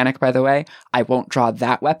is a mechanic, by the way. I won't draw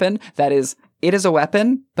that weapon. It is a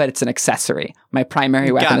weapon, but it's an accessory. My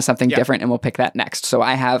primary weapon is something different, and we'll pick that next. So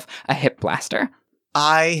I have a hip blaster.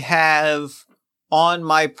 I have on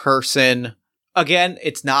my person, again,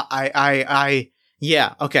 it's not,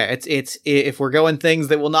 yeah, okay. It's if we're going things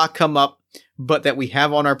that will not come up, but that we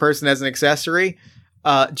have on our person as an accessory,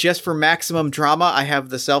 just for maximum drama, I have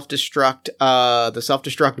the self-destruct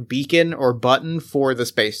beacon or button for the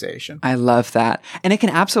space station. I love that. And it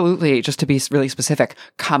can absolutely, just to be really specific,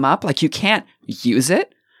 come up. Like, you can't use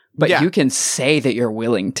it, but you can say that you're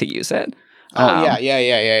willing to use it.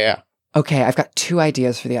 Yeah. Okay, I've got 2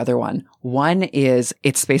 ideas for the other one. One is,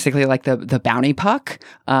 it's basically like the bounty puck.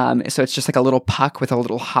 So it's just like a little puck with a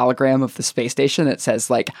little hologram of the space station that says,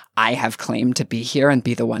 like, I have claimed to be here and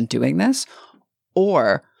be the one doing this.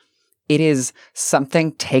 Or it is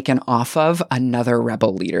something taken off of another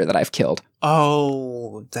rebel leader that I've killed.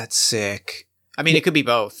 Oh, that's sick. I mean, it could be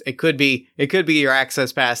both. It could be your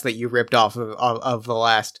access pass that you ripped off of the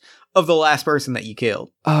last person that you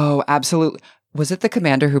killed. Oh, absolutely. Was it the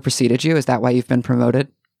commander who preceded you? Is that why you've been promoted?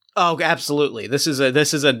 Oh, absolutely. This is the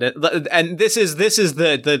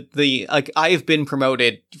like, I have been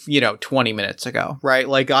promoted, 20 minutes ago, right?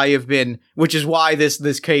 Like, I have been, which is why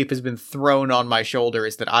this cape has been thrown on my shoulder,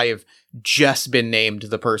 is that I have just been named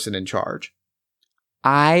the person in charge.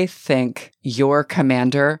 I think your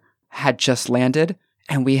commander had just landed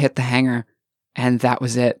and we hit the hangar and that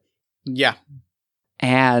was it. Yeah.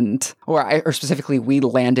 Or specifically, we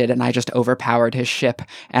landed and I just overpowered his ship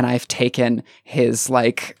and I've taken his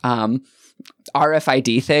RFID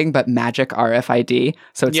thing, but magic RFID.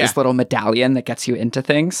 So it's this little medallion that gets you into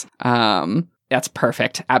things. That's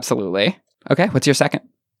perfect. Absolutely. Okay. What's your second?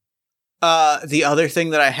 The other thing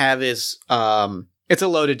that I have is, it's a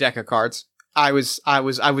loaded deck of cards. I was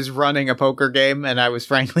running a poker game and I was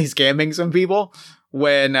frankly scamming some people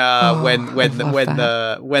when the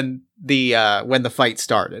fight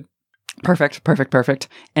started. Perfect.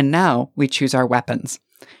 And now we choose our weapons.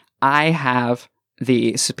 I have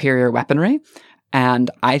the superior weaponry,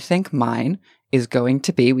 and I think mine is going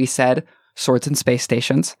to be, we said, swords and space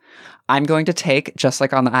stations. I'm going to take, just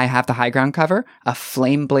like on the I Have the High Ground cover, a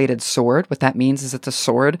flame-bladed sword. What that means is it's a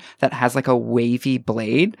sword that has like a wavy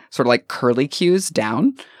blade, sort of like curlicues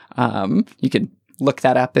down. You can look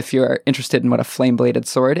that up if you're interested in what a flame-bladed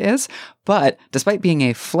sword is. But despite being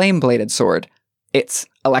a flame-bladed sword, it's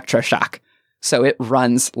electroshock. So it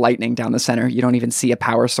runs lightning down the center. You don't even see a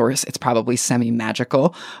power source. It's probably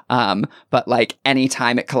semi-magical. But like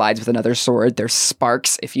anytime it collides with another sword, there's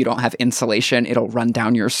sparks. If you don't have insulation, it'll run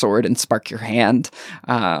down your sword and spark your hand.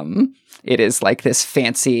 It is like this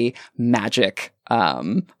fancy magic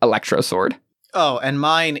electro sword. Oh, and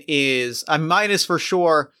mine is for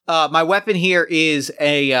sure. My weapon here is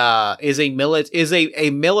a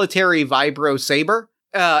military vibro saber.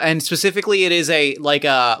 And specifically it is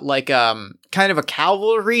kind of a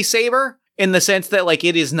cavalry saber, in the sense that like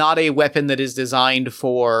it is not a weapon that is designed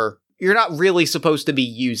for, you're not really supposed to be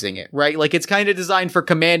using it, right? Like it's kind of designed for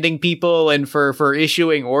commanding people and for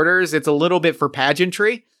issuing orders. It's a little bit for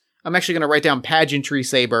pageantry. I'm actually going to write down pageantry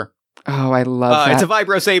saber. Oh, I love that. It's a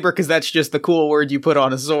vibro saber because that's just the cool word you put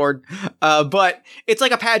on a sword. But it's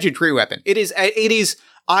like a pageantry weapon. It is,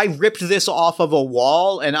 I ripped this off of a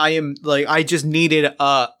wall and I just needed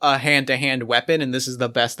a hand-to-hand weapon, and this is the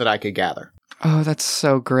best that I could gather. Oh, that's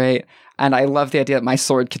so great. And I love the idea that my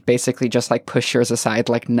sword could basically just like push yours aside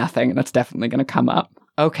like nothing, and that's definitely going to come up.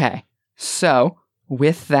 Okay, so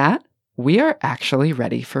with that, we are actually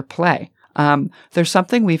ready for play. There's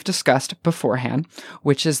something we've discussed beforehand,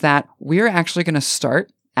 which is that we're actually going to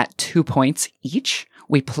start at 2 points each.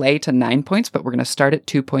 We play to 9 points, but we're going to start at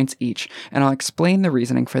 2 points each. And I'll explain the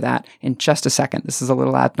reasoning for that in just a second. This is a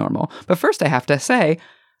little abnormal. But first I have to say,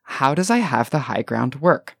 how does I Have the High Ground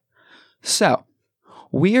work? So,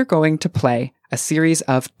 we are going to play a series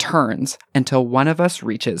of turns until one of us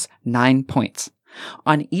reaches 9 points.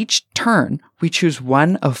 On each turn, we choose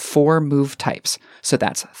one of 4 move types. So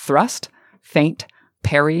that's thrust, feint,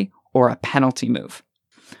 parry, or a penalty move.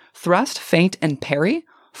 Thrust, feint, and parry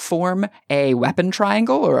form a weapon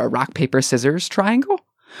triangle or a rock, paper, scissors triangle.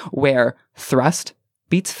 where thrust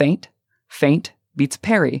beats feint, feint beats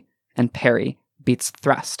parry, and parry beats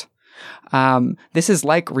thrust. This is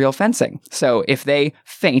like real fencing. So if they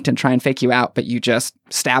feint and try and fake you out, but you just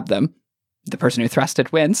stab them, the person who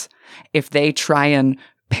thrusted wins. If they try and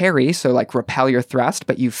parry, so like repel your thrust,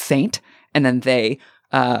 but you feint, and then they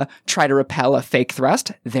try to repel a fake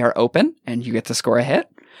thrust, they're open, and you get to score a hit.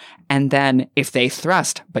 And then if they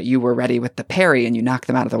thrust, but you were ready with the parry and you knock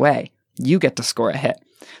them out of the way, you get to score a hit.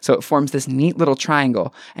 So it forms this neat little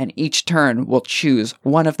triangle, and each turn will choose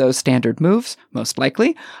one of those standard moves, most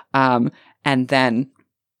likely, and then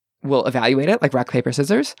we'll evaluate it like rock, paper,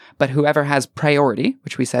 scissors, but whoever has priority,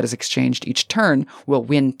 which we said is exchanged each turn, will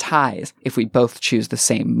win ties if we both choose the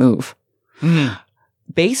same move.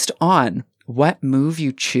 Based on what move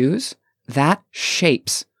you choose, that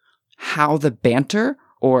shapes how the banter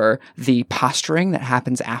or the posturing that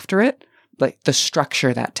happens after it, like the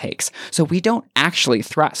structure that takes. So we don't actually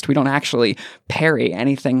thrust. We don't actually parry,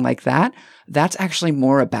 anything like that. That's actually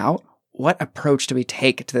more about what approach do we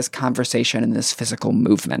take to this conversation and this physical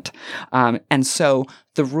movement. And so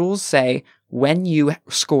the rules say when you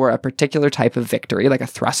score a particular type of victory, like a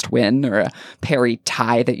thrust win or a parry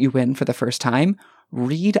tie that you win for the first time,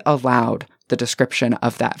 read aloud the description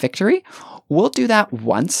of that victory. We'll do that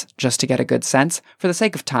once just to get a good sense. For the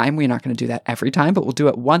sake of time, we're not going to do that every time, but we'll do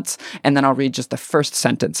it once, and then I'll read just the first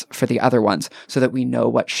sentence for the other ones so that we know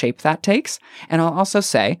what shape that takes. And I'll also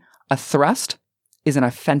say a thrust is an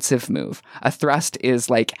offensive move. A thrust is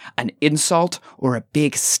like an insult or a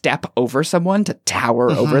big step over someone to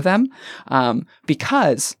tower over them,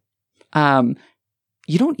 because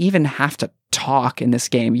you don't even have to talk in this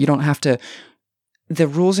game. You don't have to. The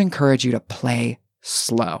rules encourage you to play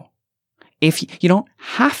slow. If you don't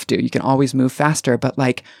have to, you can always move faster, but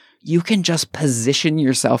like you can just position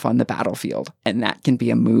yourself on the battlefield, and that can be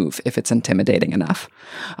a move if it's intimidating enough.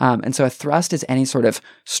 And so a thrust is any sort of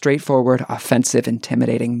straightforward, offensive,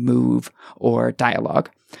 intimidating move or dialogue.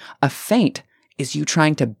 A feint is you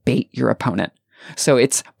trying to bait your opponent. So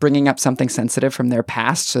it's bringing up something sensitive from their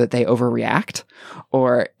past so that they overreact,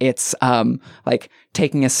 or it's like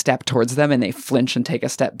taking a step towards them and they flinch and take a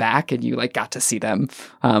step back and you like got to see them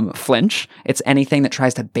flinch. It's anything that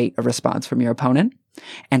tries to bait a response from your opponent.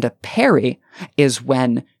 And a parry is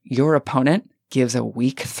when your opponent gives a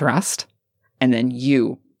weak thrust and then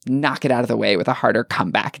you knock it out of the way with a harder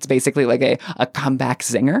comeback. It's basically like a comeback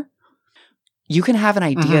zinger. You can have an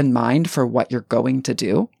idea in mind for what you're going to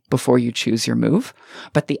do before you choose your move,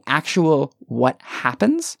 but the actual what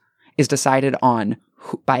happens is decided on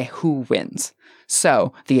by who wins.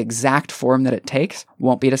 So the exact form that it takes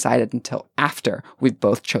won't be decided until after we've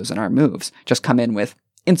both chosen our moves. Just come in with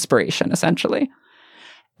inspiration, essentially.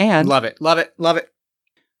 And love it.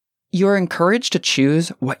 You're encouraged to choose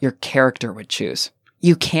what your character would choose.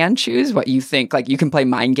 You can choose what you think, like you can play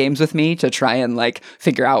mind games with me to try and like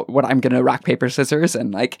figure out what I'm going to rock, paper, scissors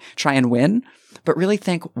and like try and win. But really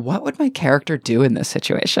think, what would my character do in this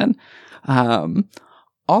situation?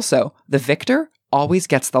 Also, the victor always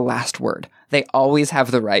gets the last word. They always have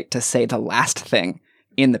the right to say the last thing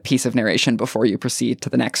in the piece of narration before you proceed to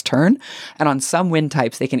the next turn. And on some win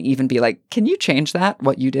types, they can even be like, can you change that,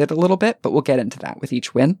 what you did a little bit? But we'll get into that with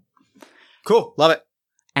each win. Cool. Love it.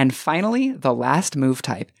 And finally, the last move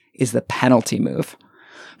type is the penalty move.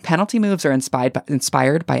 Penalty moves are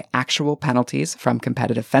inspired by actual penalties from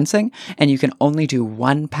competitive fencing, and you can only do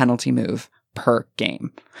one penalty move per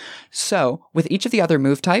game. So, with each of the other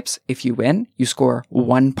move types, if you win, you score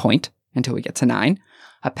 1 point until we get to 9.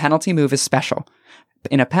 A penalty move is special.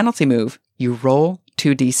 In a penalty move, you roll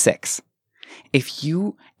 2d6. If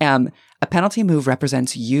you a penalty move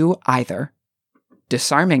represents you either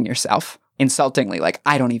disarming yourself insultingly, like,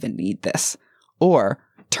 I don't even need this, or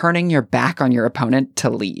turning your back on your opponent to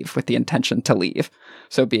leave with the intention to leave.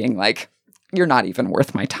 So being like, you're not even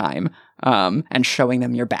worth my time, and showing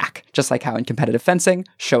them your back. Just like how in competitive fencing,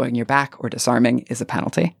 showing your back or disarming is a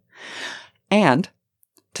penalty. And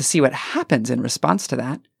to see what happens in response to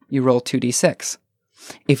that, you roll 2d6.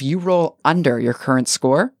 If you roll under your current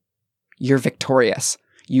score, you're victorious.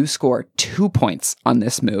 You score 2 points on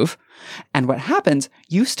this move. And what happens,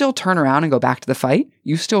 you still turn around and go back to the fight.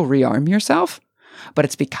 You still rearm yourself, but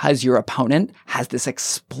it's because your opponent has this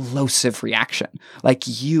explosive reaction. Like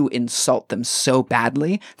you insult them so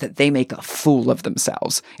badly that they make a fool of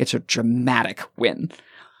themselves. It's a dramatic win.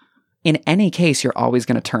 In any case, you're always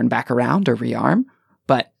going to turn back around or rearm,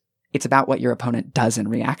 but it's about what your opponent does in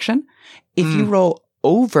reaction. If you roll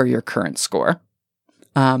over your current score,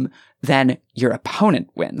 then your opponent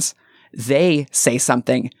wins. They say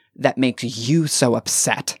something that makes you so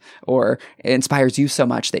upset or inspires you so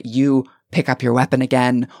much that you pick up your weapon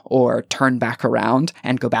again or turn back around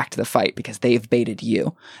and go back to the fight because they've baited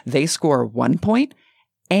you. They score 1 point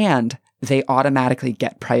and they automatically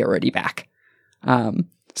get priority back.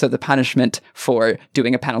 So the punishment for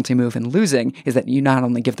doing a penalty move and losing is that you not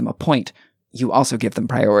only give them a point, you also give them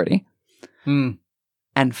priority.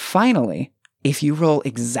 And finally, if you roll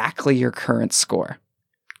exactly your current score,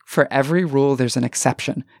 for every rule, there's an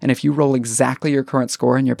exception. And if you roll exactly your current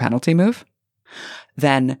score in your penalty move,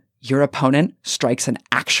 then your opponent strikes an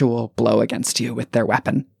actual blow against you with their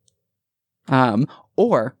weapon.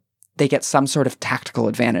 Or they get some sort of tactical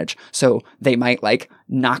advantage. So they might like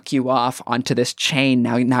knock you off onto this chain.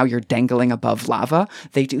 Now you're dangling above lava.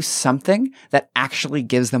 They do something that actually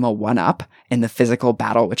gives them a 1-up in the physical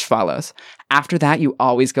battle which follows. After that, you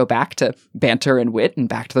always go back to banter and wit and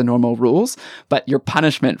back to the normal rules. But your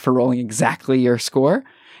punishment for rolling exactly your score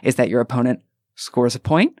is that your opponent scores a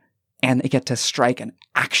point and they get to strike an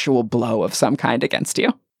actual blow of some kind against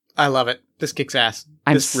you. I love it. This kicks ass.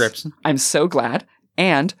 This rips. I'm so glad.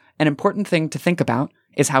 And an important thing to think about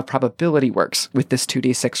is how probability works with this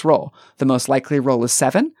 2d6 roll. The most likely roll is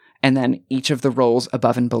 7, and then each of the rolls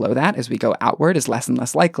above and below that as we go outward is less and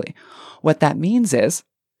less likely. What that means is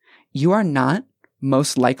you are not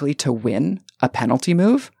most likely to win a penalty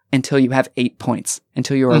move until you have 8 points,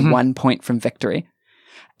 until you are 1 point from victory.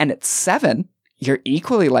 And at 7, you're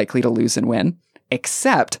equally likely to lose and win,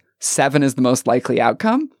 except 7 is the most likely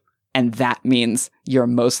outcome. And that means you're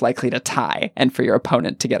most likely to tie and for your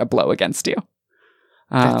opponent to get a blow against you.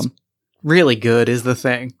 That's really good is the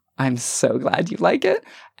thing. I'm so glad you like it.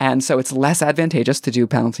 And so it's less advantageous to do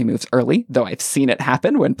penalty moves early, though I've seen it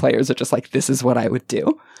happen when players are just like, this is what I would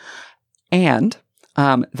do. And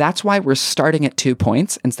that's why we're starting at 2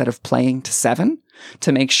 points instead of playing to 7,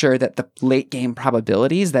 to make sure that the late game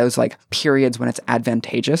probabilities, those like periods when it's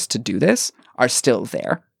advantageous to do this, are still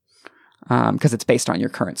there. Because it's based on your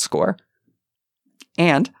current score.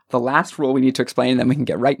 And the last rule we need to explain, and then we can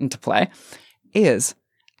get right into play, is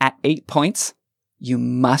at 8 points, you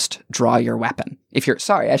must draw your weapon. If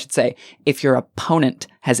your opponent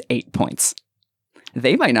has 8 points,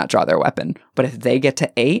 they might not draw their weapon, but if they get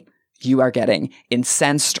to 8, you are getting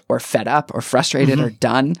incensed or fed up or frustrated or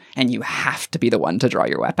done, and you have to be the one to draw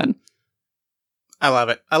your weapon. I love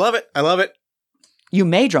it. I love it. I love it. You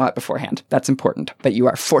may draw it beforehand. That's important. But you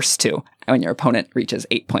are forced to when your opponent reaches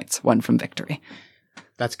 8 points, 1 from victory.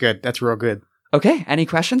 That's good. That's real good. Okay. Any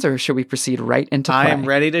questions, or should we proceed right into play? I am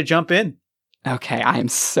ready to jump in. Okay. I am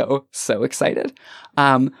so excited.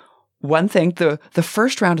 One thing, the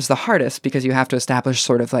first round is the hardest because you have to establish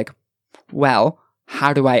sort of like, well,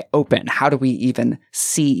 how do I open? How do we even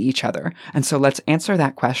see each other? And so let's answer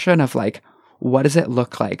that question of like, what does it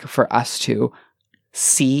look like for us to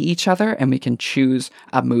see each other, and we can choose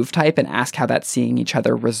a move type and ask how that seeing each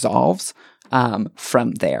other resolves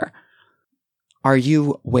from there. Are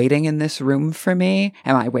you waiting in this room for me?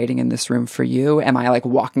 Am I waiting in this room for you? Am I like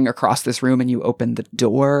walking across this room and you open the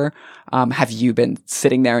door? Have you been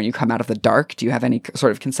sitting there and you come out of the dark? Do you have any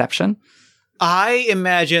sort of conception? I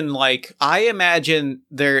imagine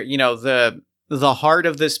there, the heart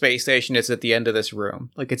of this space station is at the end of this room.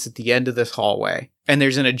 Like it's at the end of this hallway. And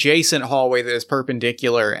there's an adjacent hallway that is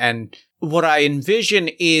perpendicular. And what I envision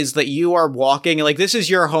is that you are walking, like this is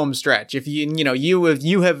your home stretch. If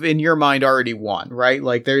you have in your mind already won, right?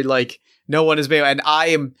 Like they're like, no one is being, and I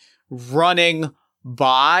am running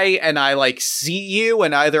by and I like see you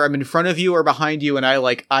and either I'm in front of you or behind you. And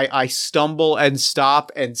I stumble and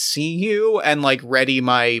stop and see you and like ready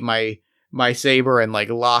my saber and like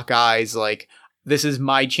lock eyes. Like, this is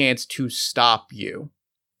my chance to stop you.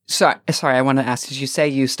 Sorry, I want to ask, did you say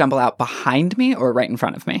you stumble out behind me or right in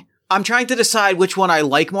front of me? I'm trying to decide which one I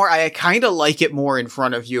like more. I kind of like it more in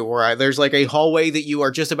front of you, where there's like a hallway that you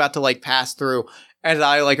are just about to like pass through, and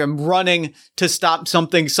I'm running to stop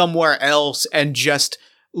something somewhere else and just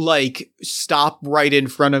like stop right in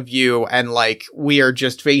front of you, and like we are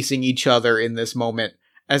just facing each other in this moment.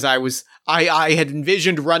 As I had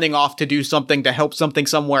envisioned running off to do something to help something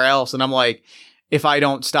somewhere else, and I'm like, if I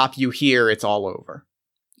don't stop you here, it's all over.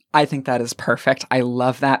 I think that is perfect. I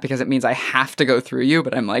love that because it means I have to go through you,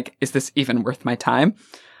 but I'm like, is this even worth my time?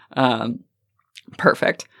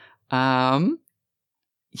 Perfect. Yeah.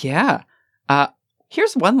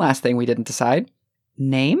 Here's one last thing we didn't decide.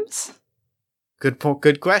 Names? Good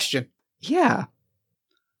question. Yeah.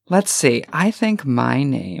 Let's see. I think my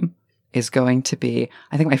name is going to be,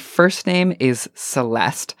 I think my first name is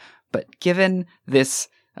Celeste, but given this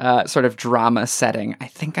sort of drama setting, I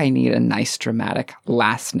think I need a nice dramatic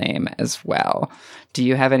last name as well. Do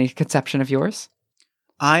you have any conception of yours?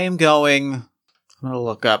 I'm going to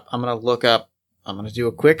look up I'm going to do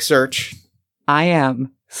a quick search. I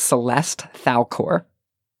am Celeste Thalcor.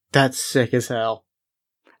 That's sick as hell.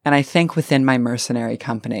 And I think within my mercenary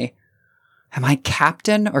company, am I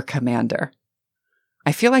captain or commander?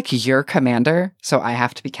 I feel like you're commander, so I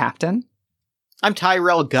have to be captain. I'm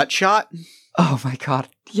Tyrell Gutshot. Oh my god.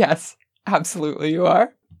 Yes, absolutely you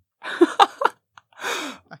are.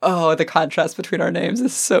 Oh, the contrast between our names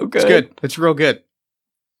is so good. It's good. It's real good.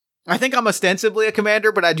 I think I'm ostensibly a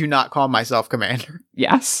commander, but I do not call myself commander.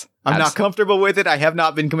 Yes. I'm not comfortable with it. I have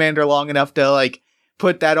not been commander long enough to, like,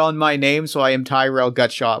 put that on my name, so I am Tyrell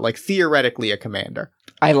Gutshot, like, theoretically a commander.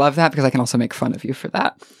 I love that because I can also make fun of you for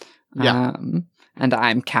that. Yeah. And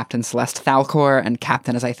I'm Captain Celeste Thalcor, and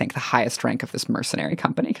captain is, I think, the highest rank of this mercenary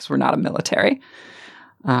company because we're not a military.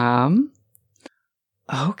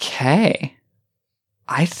 Okay.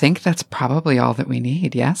 I think that's probably all that we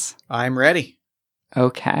need, yes? I'm ready.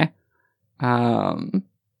 Okay. Now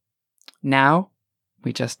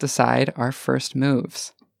we just decide our first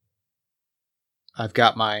moves. I've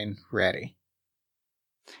got mine ready.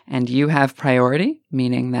 And you have priority,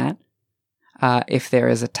 meaning that if there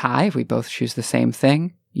is a tie, if we both choose the same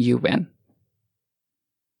thing, you win.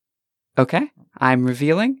 Okay, I'm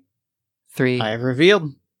revealing 3. I have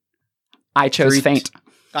revealed. I chose 3. Feint.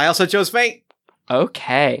 I also chose Feint.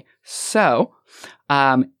 Okay, so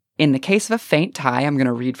in the case of a feint tie, I'm going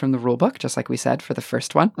to read from the rulebook, just like we said for the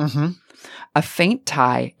first one. Mm-hmm. A feint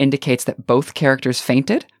tie indicates that both characters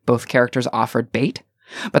feinted, both characters offered bait,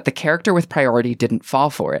 but the character with priority didn't fall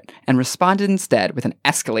for it and responded instead with an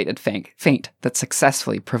escalated feint that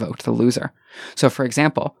successfully provoked the loser. So, for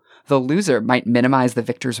example, the loser might minimize the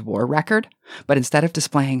victor's war record, but instead of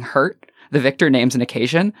displaying hurt, the victor names an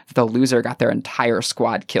occasion that the loser got their entire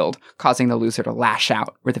squad killed, causing the loser to lash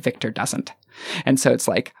out where the victor doesn't. And so it's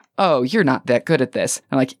like, oh, you're not that good at this.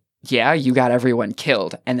 And like, yeah, you got everyone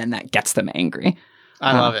killed. And then that gets them angry.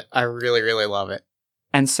 I love it. I really, really love it.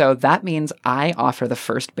 And so that means I offer the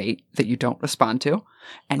first bait that you don't respond to.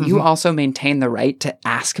 And you also maintain the right to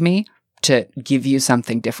ask me to give you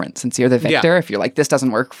something different. Since you're the victor, if you're like, this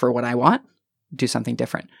doesn't work for what I want, do something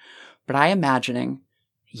different. But I'm imagining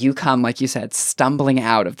you come, like you said, stumbling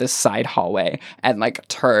out of this side hallway and like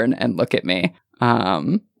turn and look at me.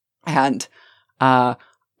 And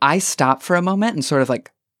I stop for a moment and sort of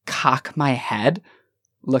like cock my head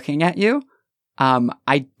looking at you.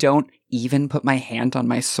 I don't even put my hand on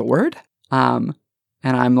my sword. And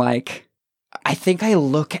I'm like, I think I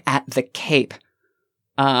look at the cape,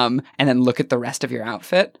 and then look at the rest of your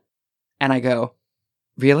outfit. And I go,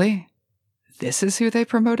 really? This is who they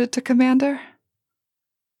promoted to commander?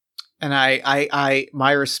 And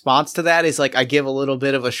my response to that is like, I give a little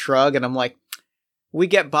bit of a shrug and I'm like, we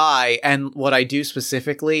get by. And what I do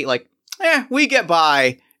specifically, like, we get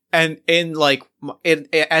by. And in like,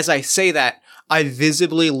 as I say that, I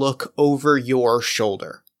visibly look over your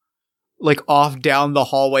shoulder, like off down the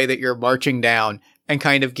hallway that you're marching down, and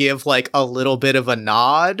kind of give like a little bit of a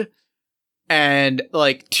nod. And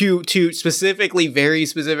like to specifically, very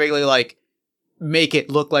specifically, like, make it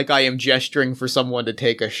look like I am gesturing for someone to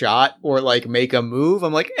take a shot or like make a move.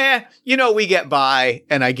 I'm like, we get by.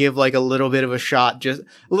 And I give like a little bit of a shot, just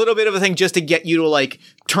a little bit of a thing just to get you to like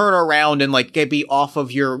turn around and like be off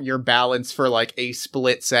of your balance for like a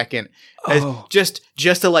split second. Just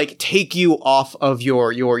to like take you off of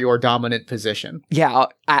your dominant position. Yeah,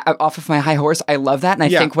 off of my high horse. I love that. And I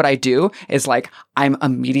think what I do is like, I'm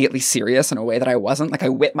immediately serious in a way that I wasn't. Like I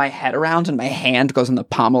whip my head around and my hand goes in the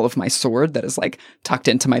pommel of my sword that is like tucked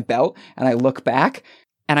into my belt. And I look back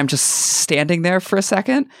and I'm just standing there for a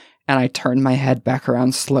second. And I turn my head back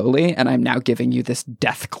around slowly. And I'm now giving you this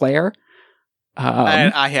death glare.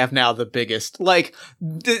 And I have now the biggest, like,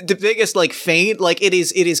 the biggest, like, feint. Like, it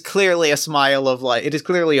is clearly a smile of, like, it is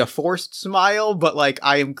clearly a forced smile, but, like,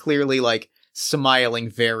 I am clearly, like, smiling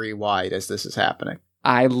very wide as this is happening.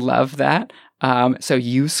 I love that. So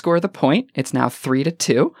you score the point. It's now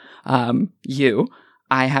 3-2.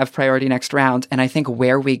 I have priority next round, and I think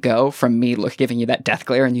where we go from me giving you that death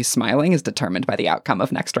glare and you smiling is determined by the outcome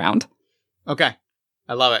of next round. Okay.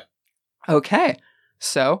 I love it. Okay.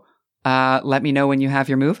 So let me know when you have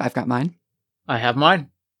your move. I've got mine. I have mine.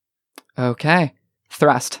 Okay.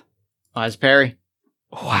 Thrust. Eyes parry.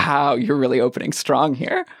 Wow, you're really opening strong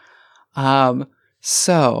here.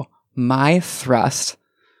 So my thrust,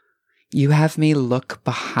 you have me look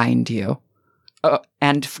behind you.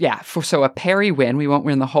 So a parry win, we won't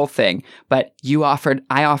win the whole thing, but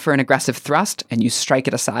I offer an aggressive thrust and you strike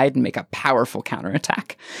it aside and make a powerful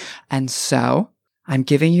counterattack. And so I'm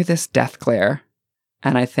giving you this death glare.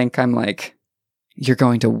 And I think I'm like, you're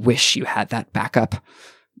going to wish you had that backup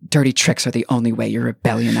dirty tricks are the only way your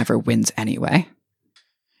rebellion ever wins anyway.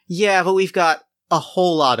 Yeah, but we've got a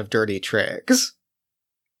whole lot of dirty tricks.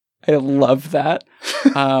 I love that.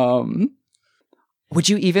 Would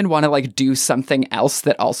you even want to like do something else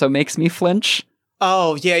that also makes me flinch?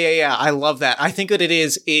 Oh, yeah. I love that. I think what it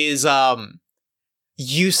is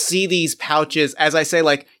you see these pouches, as I say,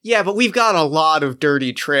 like, yeah, but we've got a lot of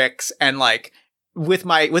dirty tricks, and like with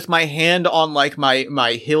my hand on like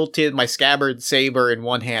my hilted, my scabbard saber in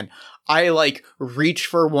one hand, I like reach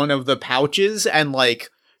for one of the pouches and like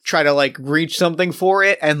try to like reach something for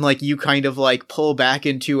it, and like you kind of like pull back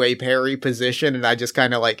into a parry position, and I just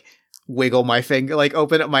kind of like wiggle my finger, like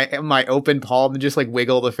open up my open palm and just like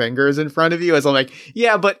wiggle the fingers in front of you as I'm like,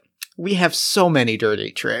 yeah, but we have so many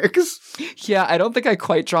dirty tricks. Yeah, I don't think I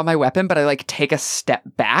quite draw my weapon, but I like take a step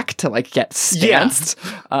back to like get stanced.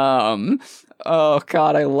 Yeah. Oh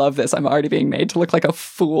god, I love this. I'm already being made to look like a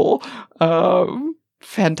fool.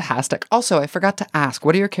 Fantastic. Also, I forgot to ask,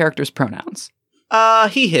 what are your character's pronouns?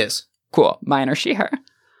 He, his. Cool. Mine are she, her.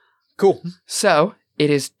 Cool. So, it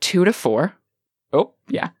is 2-4. Oh,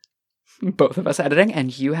 yeah. Both of us editing,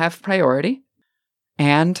 and you have priority.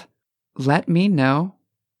 And let me know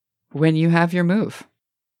when you have your move.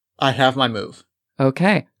 I have my move.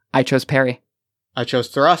 Okay. I chose parry. I chose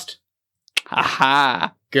thrust.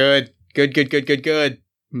 Aha. Good.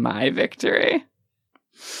 My victory.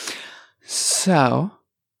 So,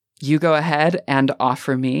 you go ahead and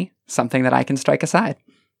offer me something that I can strike aside.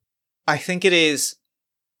 I think at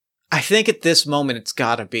this moment it's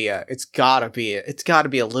gotta be a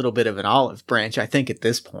little bit of an olive branch. I think at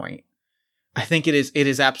this point, I think it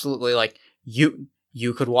is absolutely like you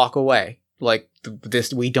could walk away. Like this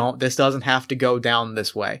doesn't have to go down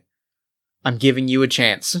this way. I'm giving you a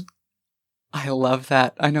chance. I love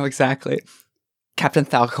that. I know exactly. Captain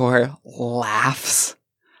Thalcor laughs.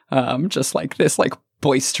 Just like this like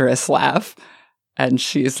boisterous laugh. And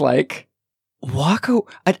she's like,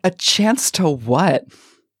 a chance to what?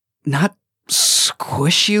 Not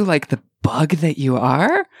squish you like the bug that you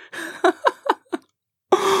are?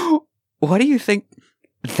 What do you think?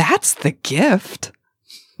 That's the gift.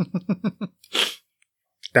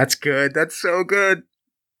 That's good. That's so good.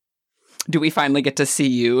 Do we finally get to see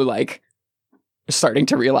you like starting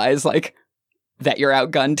to realize like that you're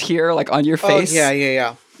outgunned here, like on your face? Oh,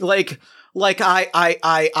 yeah. Like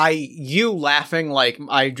you laughing, like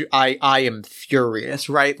I am furious,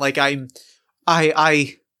 right? Like I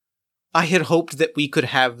had hoped that we could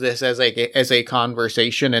have this as a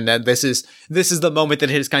conversation, and that this is the moment that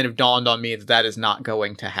it has kind of dawned on me that is not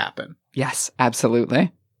going to happen. Yes,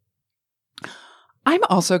 absolutely. I'm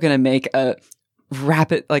also going to make a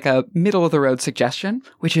rapid, like a middle of the road suggestion,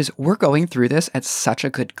 which is we're going through this at such a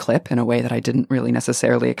good clip in a way that I didn't really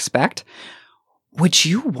necessarily expect. Would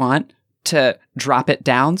you want to drop it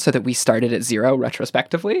down so that we started at 0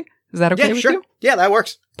 retrospectively? Is that okay with you? Yeah, that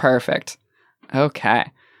works. Perfect.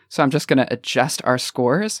 Okay. So I'm just going to adjust our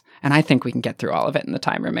scores, and I think we can get through all of it in the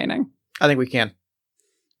time remaining. I think we can.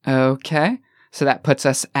 Okay. So that puts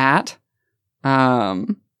us at,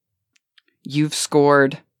 you've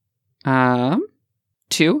scored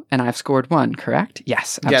 2, and I've scored 1, correct?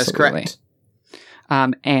 Yes, absolutely. Yes,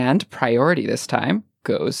 correct. And priority this time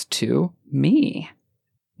goes to me.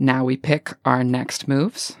 Now we pick our next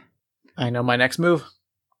moves. I know my next move.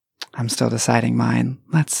 I'm still deciding mine.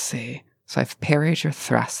 Let's see. So I've parried your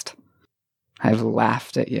thrust. I've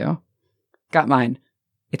laughed at you. Got mine.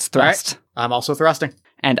 It's thrust. Right. I'm also thrusting.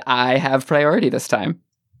 And I have priority this time.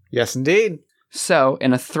 Yes, indeed. So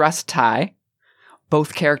in a thrust tie,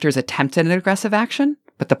 both characters attempted an aggressive action,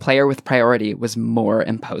 but the player with priority was more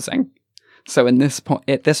imposing. So in this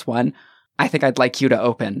at this one, I think I'd like you to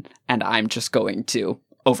open, and I'm just going to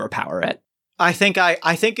overpower it. I think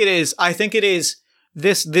it is.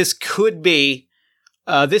 This could be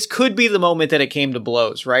the moment that it came to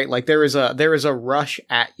blows, right? Like there is a rush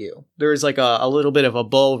at you. There is like a little bit of a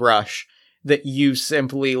bull rush that you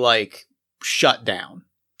simply like shut down.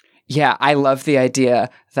 Yeah, I love the idea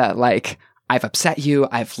that like I've upset you,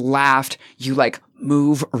 I've laughed, you like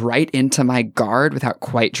move right into my guard without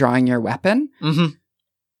quite drawing your weapon. Mm-hmm.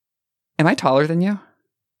 Am I taller than you?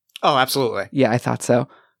 Oh, absolutely. Yeah, I thought so.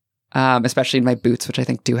 Especially in my boots, which I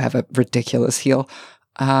think do have a ridiculous heel.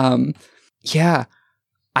 Yeah,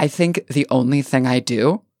 I think the only thing I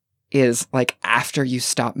do is like after you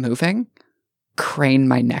stop moving, crane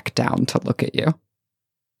my neck down to look at you.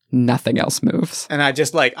 Nothing else moves. And I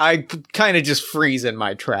kind of just freeze in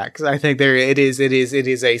my tracks. I think it is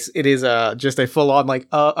just a full on like,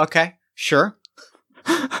 okay, sure.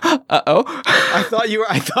 Uh-oh. I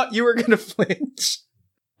thought you were going to flinch.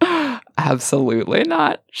 Absolutely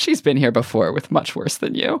not. She's been here before with much worse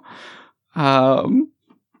than you.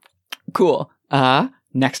 Cool.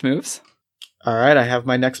 Next moves. All right, I have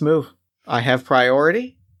my next move. I have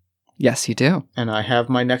priority. Yes, you do. And I have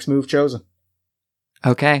my next move chosen.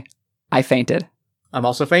 Okay. I fainted. I'm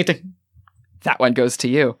also fainting. That one goes to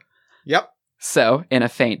you. Yep. So, in a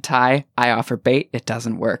feint tie, I offer bait. It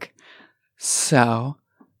doesn't work. So,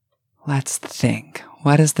 let's think.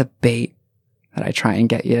 What is the bait that I try and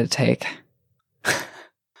get you to take?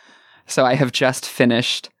 So, I have just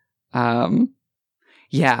finished.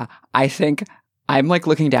 Yeah, I think I'm like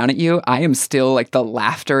looking down at you. I am still like the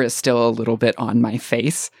laughter is still a little bit on my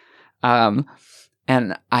face. And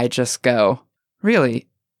I just go, really?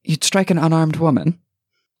 You'd strike an unarmed woman?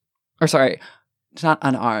 Or sorry, it's not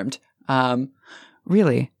unarmed.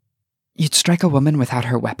 Really? You'd strike a woman without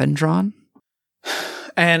her weapon drawn?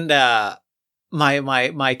 And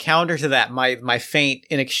my counter to that, my feint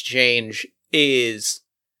in exchange is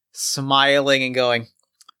smiling and going,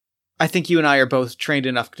 I think you and I are both trained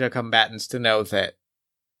enough to combatants to know that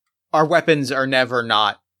our weapons are never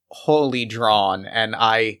not wholly drawn, and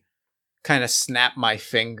I kind of snap my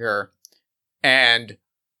finger and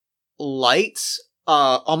lights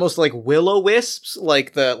almost like will-o-wisps,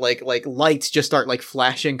 like the like lights just start like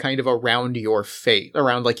flashing kind of around your face,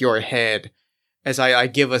 around like your head, as I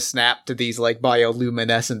give a snap to these like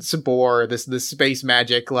bioluminescent spore. This space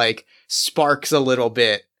magic like sparks a little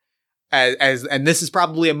bit, as and this is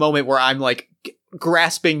probably a moment where I'm like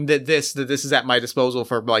grasping that this is at my disposal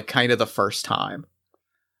for like kind of the first time.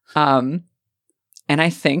 And I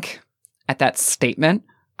think at that statement,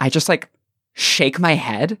 I just like shake my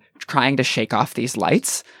head, trying to shake off these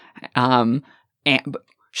lights. And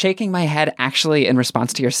shaking my head actually in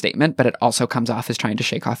response to your statement, but it also comes off as trying to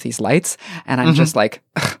shake off these lights. And I'm just like,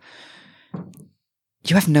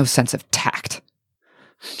 you have no sense of tact.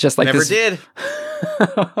 Just like never this. did.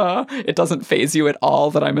 It doesn't faze you at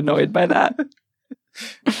all that I'm annoyed by that.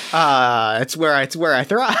 It's where I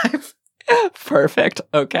thrive. Perfect.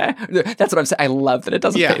 Okay. That's what I'm saying. I love that it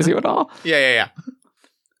doesn't faze you at all. Yeah.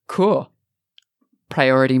 Cool.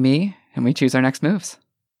 Priority me, and we choose our next moves.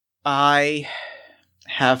 I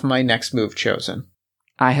have my next move chosen.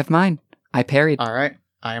 I have mine. I parried. All right.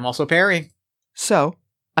 I am also parrying. So,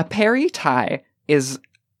 a parry tie is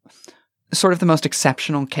sort of the most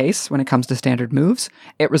exceptional case when it comes to standard moves.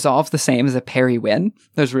 It resolves the same as a parry win.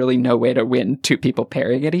 There's really no way to win two people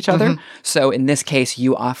parrying at each other. So in this case,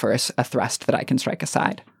 you offer us a thrust that I can strike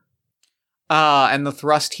aside. And the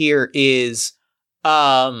thrust here is,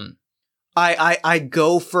 I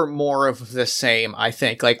go for more of the same, I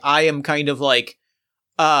think. Like, I am kind of like,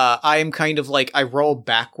 I roll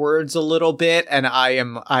backwards a little bit, and I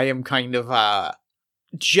am kind of,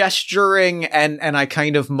 gesturing, and I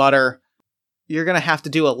kind of mutter, you're gonna have to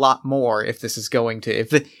do a lot more if this is going to,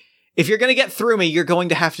 if you're gonna get through me, you're going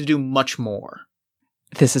to have to do much more.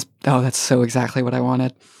 That's so exactly what I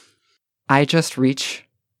wanted. I just reach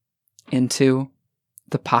into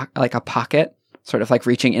the like a pocket, sort of like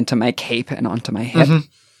reaching into my cape and onto my hip.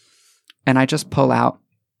 And I just pull out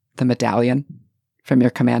the medallion from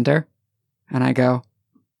your commander, and I go,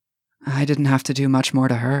 I didn't have to do much more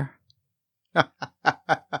to her.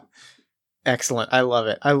 Excellent. I love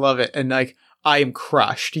it. And like, I am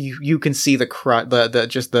crushed. You can see the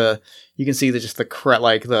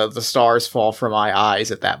stars fall from my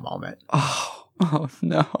eyes at that moment. Oh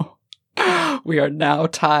no. We are now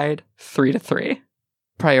tied 3-3.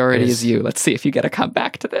 Priority is you. Let's see if you get a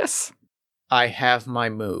comeback to this. I have my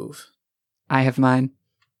move. I have mine.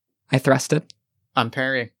 I thrusted. I'm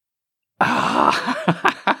parrying.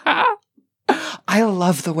 I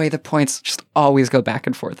love the way the points just always go back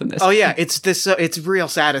and forth in this. Oh yeah, it's real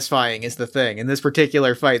satisfying is the thing. In this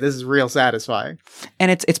particular fight, this is real satisfying.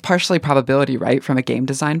 And it's partially probability, right, from a game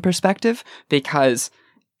design perspective, because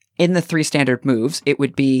in the 3 standard moves, it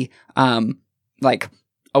would be like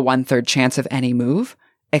a 1/3 chance of any move,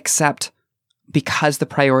 except because the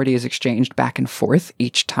priority is exchanged back and forth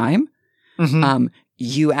each time,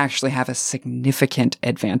 you actually have a significant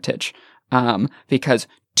advantage because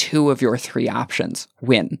 2 of your 3 options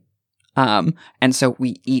win. And so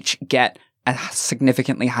we each get a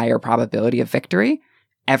significantly higher probability of victory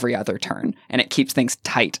every other turn, and it keeps things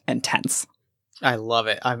tight and tense. I love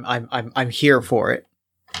it. I'm here for it.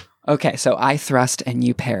 Okay, so I thrust and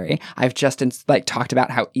you parry. I've just talked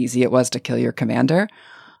about how easy it was to kill your commander.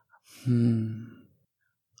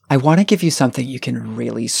 I want to give you something you can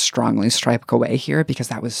really strongly strike away here, because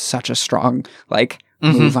that was such a strong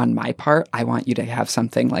move on my part. I want you to have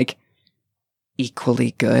something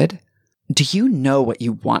equally good. Do you know what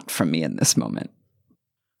you want from me in this moment?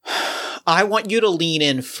 I want you to lean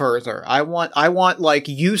in further. I want like,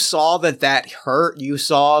 you saw that hurt. You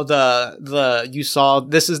saw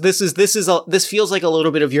this feels like a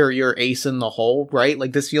little bit of your ace in the hole, right?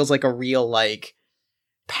 Like, this feels like a real, like,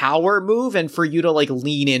 power move, and for you to like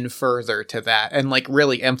lean in further to that and like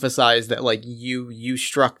really emphasize that like you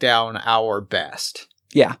struck down our best.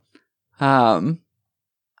 Yeah.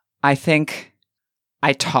 I think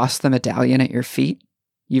I toss the medallion at your feet.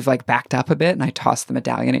 You've like backed up a bit, and I toss the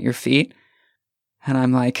medallion at your feet. And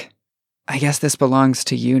I'm like, I guess this belongs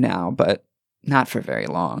to you now, but not for very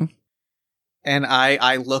long. And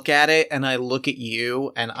I look at it, and I look at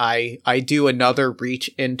you, and I do another reach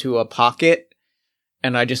into a pocket,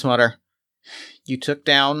 and I just mutter, you took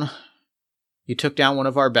down one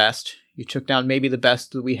of our best. You took down maybe the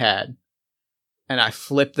best that we had. And I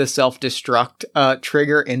flip the self-destruct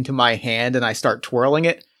trigger into my hand, and I start twirling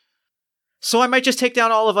it. So I might just take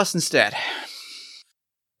down all of us instead.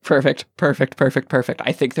 Perfect.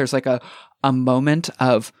 I think there's like a moment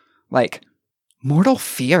of like mortal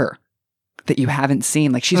fear that you haven't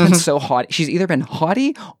seen. Like, she's been so haughty. She's either been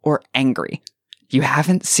haughty or angry. You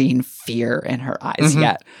haven't seen fear in her eyes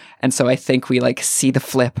yet. And so I think we like see the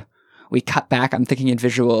flip. We cut back. I'm thinking in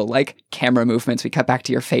visual, like, camera movements. We cut back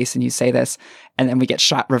to your face and you say this, and then we get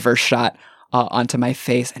reverse shot onto my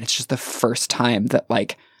face. And it's just the first time that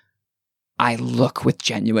like I look with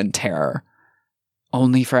genuine terror,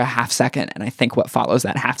 only for a half second. And I think what follows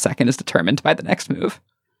that half second is determined by the next move.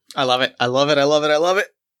 I love it.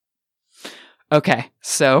 Okay.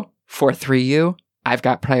 So for 3U, I've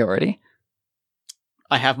got priority.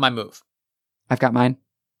 I have my move. I've got mine.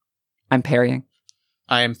 I'm parrying.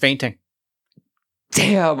 I am fainting.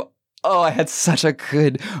 Damn. Oh, I had such a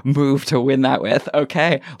good move to win that with.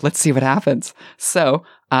 Okay, let's see what happens. So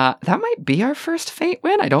that might be our first feint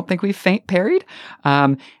win. I don't think we've feint parried.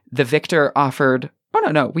 The victor offered... Oh,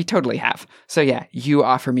 no, we totally have. So yeah, you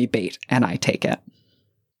offer me bait, and I take it.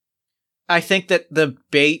 I think that the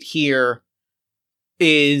bait here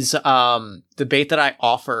is... the bait that I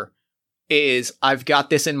offer is, I've got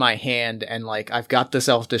this in my hand, and like, I've got the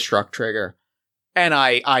self-destruct trigger. And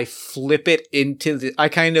I flip it into the...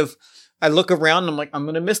 I look around and I'm like, I'm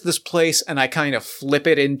going to miss this place. And I kind of flip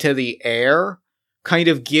it into the air, kind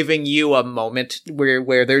of giving you a moment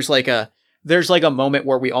where there's like a moment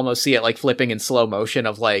where we almost see it like flipping in slow motion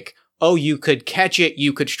of like, oh, you could catch it.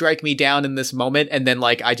 You could strike me down in this moment. And then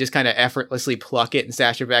like, I just kind of effortlessly pluck it and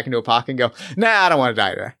stash it back into a pocket and go, nah, I don't want to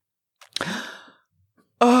die today.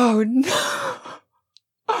 Oh,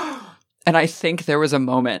 no. And I think there was a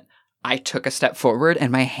moment I took a step forward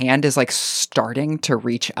and my hand is like starting to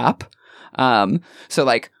reach up. So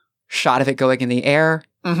like shot of it going in the air,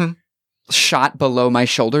 shot below my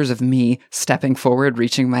shoulders of me stepping forward,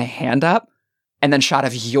 reaching my hand up, and then shot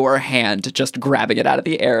of your hand just grabbing it out of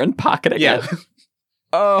the air and pocketing it.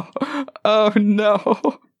 Oh no.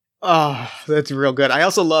 Oh, that's real good. I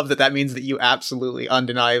also love that means that you absolutely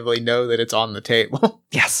undeniably know that it's on the table.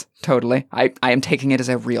 Yes, totally. I am taking it as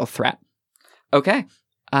a real threat. Okay.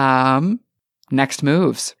 Next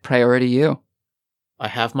moves. Priority you. I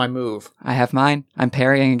have my move. I have mine. I'm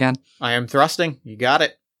parrying again. I am thrusting. You got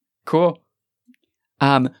it. Cool.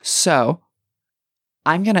 So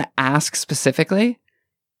I'm going to ask specifically,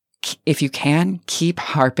 if you can, keep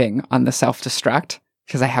harping on the self-destruct,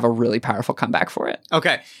 because I have a really powerful comeback for it.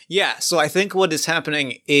 Okay. Yeah. So I think what is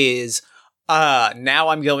happening is, now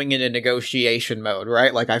I'm going into negotiation mode,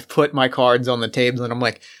 right? Like, I've put my cards on the table and I'm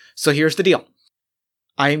like, so here's the deal.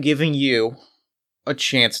 I am giving you a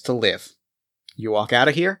chance to live. You walk out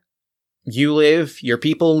of here, you live, your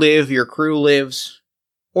people live, your crew lives,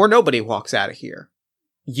 or nobody walks out of here.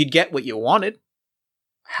 You'd get what you wanted.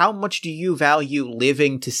 How much do you value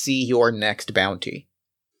living to see your next bounty?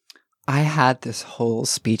 I had this whole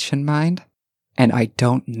speech in mind, and I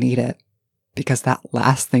don't need it, because that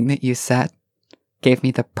last thing that you said gave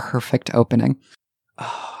me the perfect opening.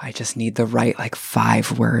 Oh, I just need the right,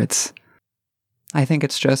 5 words. I think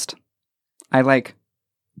it's just, I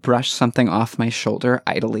brush something off my shoulder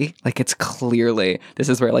idly. It's clearly, this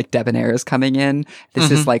is where debonair is coming in. This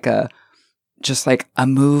is a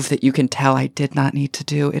move that you can tell I did not need to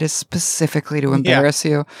do. It is specifically to embarrass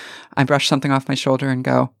you. I brush something off my shoulder and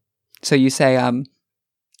go. So you say,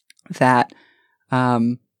 that,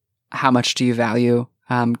 how much do you value,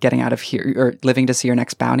 getting out of here or living to see your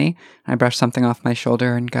next bounty? I brush something off my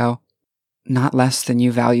shoulder and go, not less than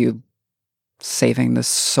you value saving the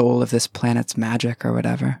soul of this planet's magic or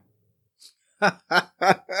whatever.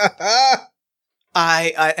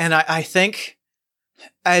 I think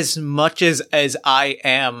as much as I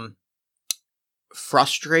am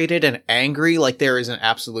frustrated and angry. Like there is an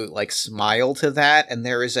absolute like smile to that, and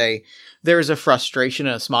there is a frustration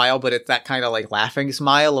and a smile, but it's that kind of like laughing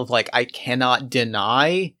smile of like, I cannot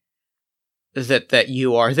deny that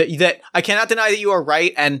you are that I cannot deny that you are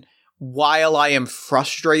right, and while I am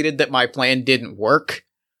frustrated that my plan didn't work,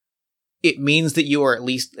 it means that you are at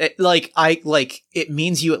least it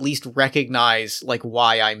means you at least recognize like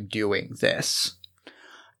why I'm doing this.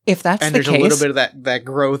 If that's and the there's case, a little bit of that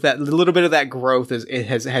growth, that little bit of that growth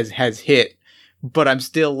has hit, but I'm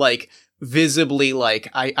still like visibly like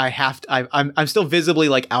I'm still visibly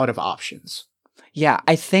like out of options. Yeah,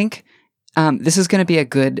 I think this is going to be a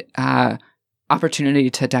good opportunity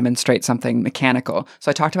to demonstrate something mechanical. So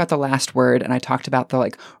I talked about the last word, and I talked about the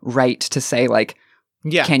like right to say like,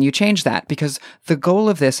 yeah, can you change that? Because the goal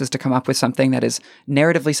of this is to come up with something that is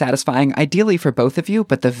narratively satisfying, ideally for both of you,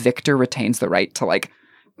 but the victor retains the right to like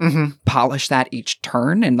polish that each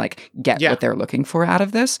turn and like get what they're looking for out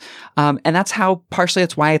of this. And that's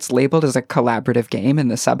why it's labeled as a collaborative game in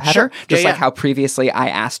the subheader. Sure. Just like how previously I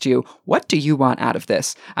asked you, what do you want out of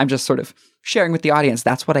this? I'm just sort of sharing with the audience.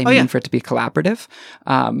 That's what I mean for it to be collaborative.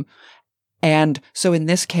 And so in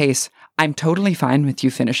this case, I'm totally fine with you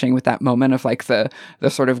finishing with that moment of like the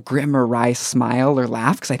sort of grim or wry smile or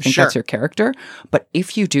laugh, because I think that's your character. But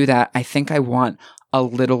if you do that, I think I want a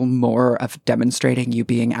little more of demonstrating you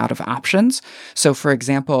being out of options. So for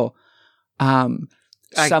example,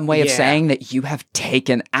 some way of saying that you've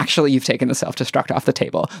taken the self-destruct off the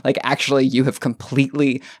table. Like actually you have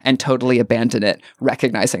completely and totally abandoned it,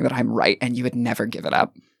 recognizing that I'm right and you would never give it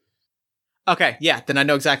up. Okay, yeah, then I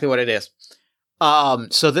know exactly what it is.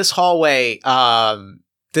 So this hallway,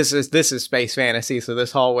 this is space fantasy, so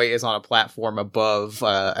this hallway is on a platform above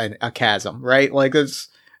a chasm, right? Like it's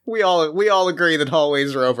we all agree that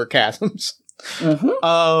hallways are over chasms.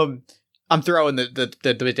 I'm throwing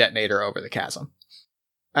the detonator over the chasm.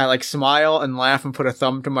 I like smile and laugh and put a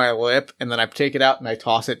thumb to my lip, and then I take it out and I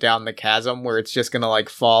toss it down the chasm where it's just gonna like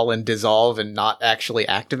fall and dissolve and not actually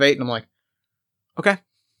activate. And I'm like, okay.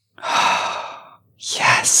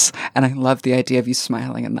 Yes. And I love the idea of you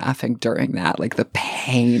smiling and laughing during that, like the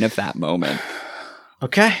pain of that moment.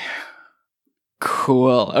 Okay.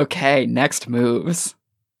 Cool. Okay, next moves.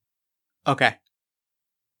 Okay.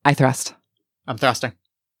 I thrust. I'm thrusting.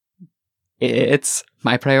 It's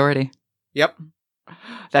my priority. Yep.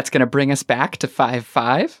 That's going to bring us back to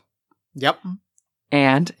 5-5. Yep.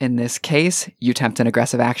 And in this case, you tempt an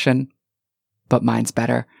aggressive action, but mine's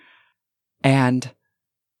better. And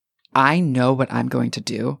I know what I'm going to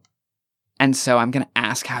do. And so I'm going to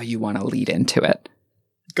ask how you want to lead into it.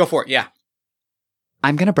 Go for it, yeah.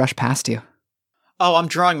 I'm going to brush past you. Oh, I'm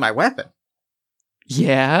drawing my weapon.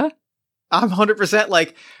 Yeah? I'm 100%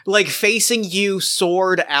 like facing you,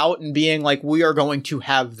 sword out, and being like, we are going to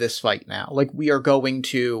have this fight now. Like, we are going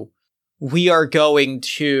to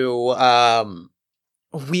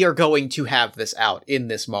have this out in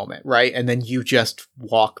this moment, right? And then you just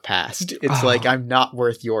walk past. It's like, I'm not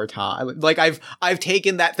worth your time. Like, I've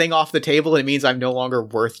taken that thing off the table, and it means I'm no longer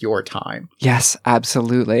worth your time. Yes,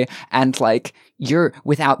 absolutely. And like,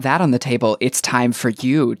 without that on the table, it's time for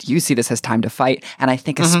you. You see this as time to fight. And I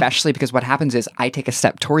think especially because what happens is I take a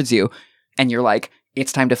step towards you, and you're like,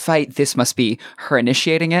 it's time to fight. This must be her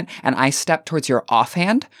initiating it. And I step towards your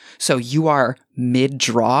offhand. So you are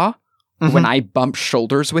mid-draw when I bump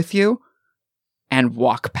shoulders with you and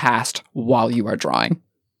walk past while you are drawing.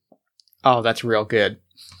 Oh, that's real good.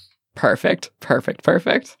 Perfect.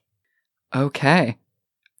 Okay.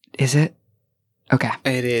 Is it? Okay.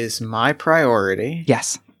 It is my priority.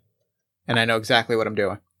 Yes. And I know exactly what I'm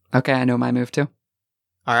doing. Okay, I know my move too.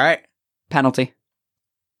 All right. Penalty.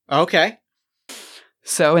 Okay.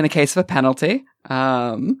 So in the case of a penalty,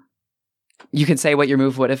 you can say what your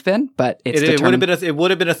move would have been, but it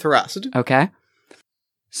would have been a thrust. Okay.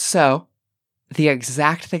 So the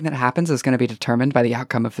exact thing that happens is going to be determined by the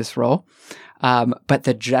outcome of this roll. But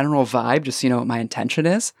the general vibe, just so you know what my intention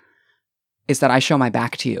is that I show my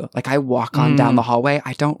back to you. Like I walk on down the hallway.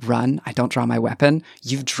 I don't run. I don't draw my weapon.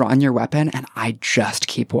 You've drawn your weapon and I just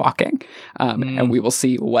keep walking. And we will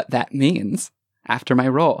see what that means after my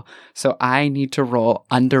roll. So I need to roll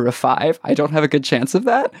under a 5. I don't have a good chance of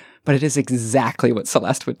that, but it is exactly what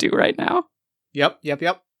Celeste would do right now. Yep.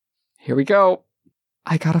 Here we go.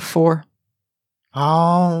 I got a 4.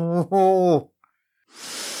 Oh.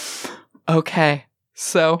 Okay.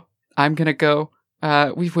 So I'm going to go.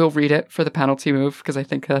 We will read it for the penalty move because I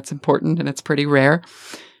think that's important and it's pretty rare.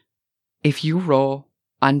 If you roll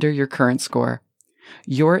under your current score,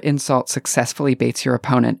 Your insult successfully baits your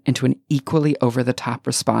opponent into an equally over-the-top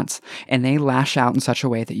response, and they lash out in such a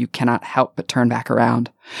way that you cannot help but turn back around.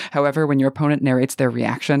 However, when your opponent narrates their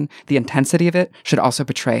reaction, the intensity of it should also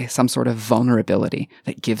betray some sort of vulnerability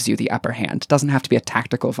that gives you the upper hand. It doesn't have to be a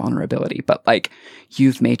tactical vulnerability, but like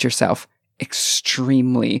you've made yourself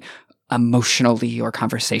extremely emotionally or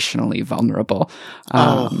conversationally vulnerable.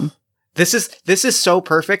 This is so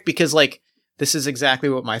perfect because like this is exactly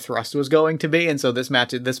what my thrust was going to be, and so this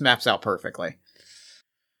maps out perfectly.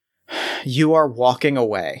 You are walking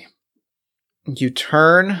away. You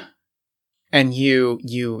turn and you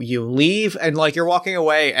leave, and like you're walking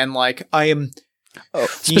away, and like I am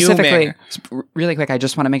specifically, really quick, I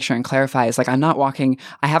just want to make sure and clarify is like I'm not walking.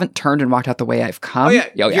 I haven't turned and walked out the way I've come. Oh yeah,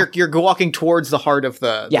 You're walking towards the heart of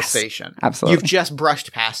the station. Absolutely, you've just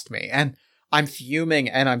brushed past me, and I'm fuming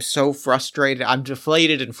and I'm so frustrated. I'm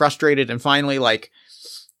deflated and frustrated, and finally, like,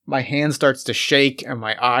 my hand starts to shake and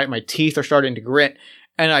my teeth are starting to grit,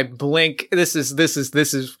 and I blink. This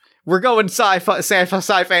is we're going sci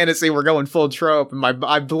fantasy. We're going full trope, and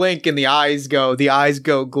I blink and the eyes go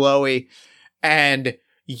glowy, and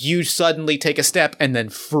you suddenly take a step and then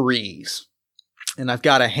freeze. And I've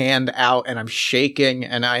got a hand out and I'm shaking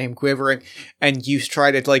and I am quivering, and you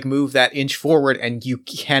try to like move that inch forward and you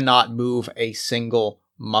cannot move a single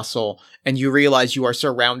muscle, and you realize you are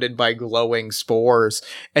surrounded by glowing spores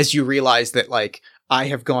as you realize that like I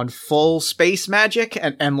have gone full space magic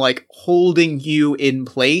and am like holding you in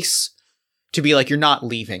place to be like, you're not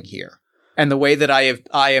leaving here. And the way that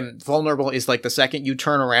I am vulnerable is like the second you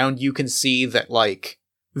turn around, you can see that like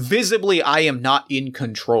visibly I am not in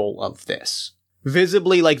control of this.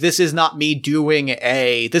 Visibly, like, this is not me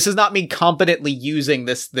this is not me competently using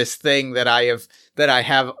this thing that I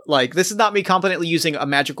have, like, this is not me competently using a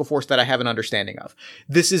magical force that I have an understanding of.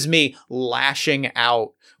 This is me lashing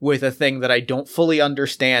out with a thing that I don't fully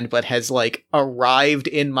understand, but has, like, arrived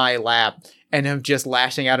in my lap, and I'm just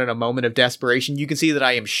lashing out in a moment of desperation. You can see that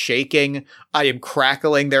I am shaking, I am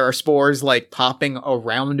crackling, there are spores, like, popping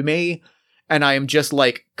around me. And I am just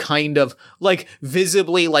like kind of like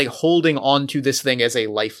visibly like holding on to this thing as a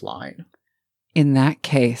lifeline. In that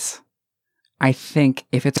case, I think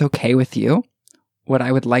if it's okay with you, what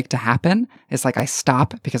I would like to happen is like I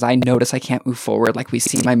stop because I notice I can't move forward. Like we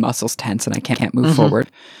see my muscles tense and I can't move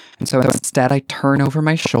forward. And so instead I turn over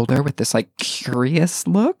my shoulder with this like curious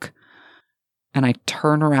look. And I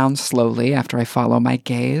turn around slowly after I follow my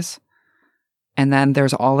gaze. And then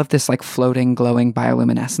there's all of this like floating, glowing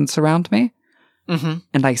bioluminescence around me. Mm-hmm.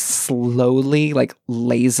 And I slowly, like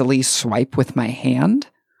lazily swipe with my hand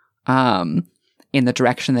in the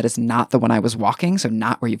direction that is not the one I was walking, so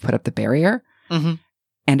not where you put up the barrier. Mm-hmm.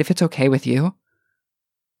 And if it's okay with you,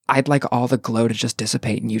 I'd like all the glow to just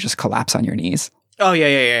dissipate and you just collapse on your knees. Oh,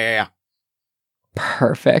 yeah.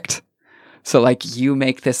 Perfect. So like you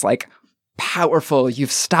make this like powerful,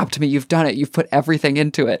 you've stopped me, you've done it, you've put everything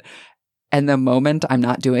into it. And the moment I'm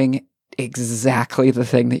not doing exactly the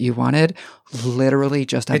thing that you wanted, literally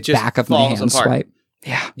just a back of my hand swipe.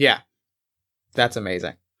 Yeah. That's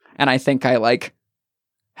amazing. And I think I like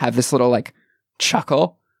have this little like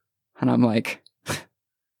chuckle, and I'm like,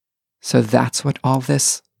 so that's what all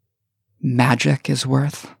this magic is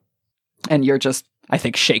worth? And you're just, I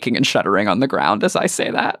think, shaking and shuddering on the ground as I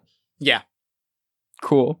say that. Yeah.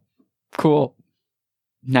 Cool.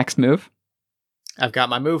 Next move. I've got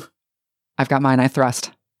my move. I've got mine. I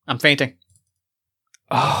thrust. I'm fainting.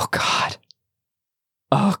 Oh, God.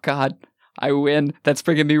 I win. That's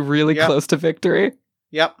bringing me really close to victory.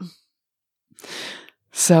 Yep.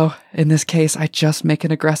 So, in this case, I just make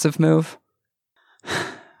an aggressive move.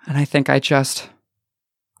 And I think I just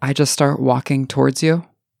start walking towards you.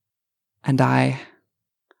 And I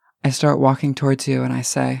start walking towards you and I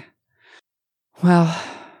say, well,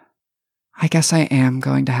 I guess I am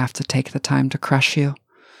going to have to take the time to crush you.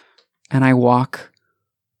 And I walk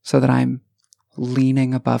so that I'm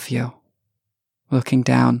leaning above you, looking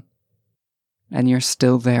down, and you're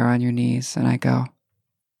still there on your knees, and I go,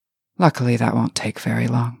 luckily that won't take very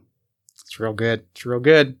long. It's real good.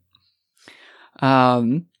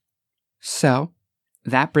 So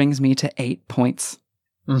that brings me to 8 points.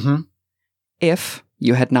 Mm-hmm. If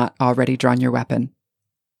you had not already drawn your weapon,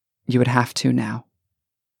 you would have to now.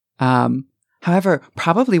 However,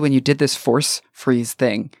 probably when you did this force freeze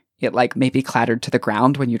thing, it like maybe clattered to the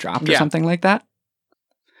ground when you dropped or something like that.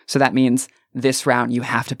 So that means this round you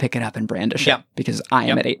have to pick it up and brandish it because I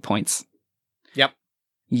am at 8 points. Yep.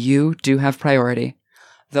 You do have priority.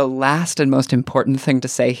 The last and most important thing to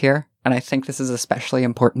say here, and I think this is especially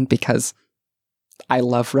important because I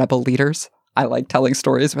love rebel leaders. I like telling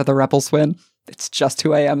stories where the rebels win. It's just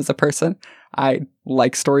who I am as a person. I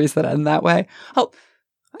like stories that end that way. Oh,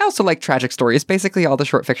 I also like tragic stories. Basically, all the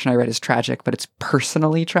short fiction I read is tragic, but it's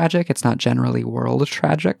personally tragic. It's not generally world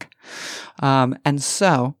tragic. And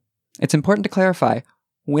so, it's important to clarify,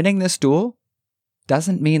 winning this duel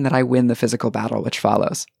doesn't mean that I win the physical battle which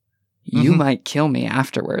follows. You might kill me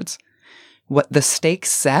afterwards. What the stakes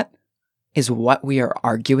set is what we are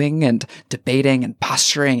arguing and debating and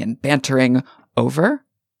posturing and bantering over.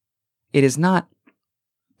 It is not,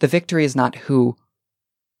 the victory is not who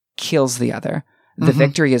kills the other. The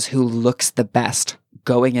victory is who looks the best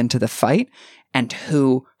going into the fight and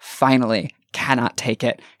who finally cannot take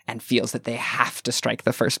it and feels that they have to strike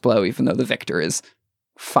the first blow, even though the victor is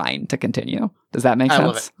fine to continue. Does that make sense? I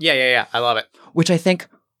love it. Yeah. I love it. Which I think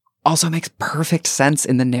also makes perfect sense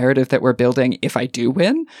in the narrative that we're building if I do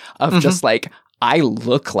win, of just like, I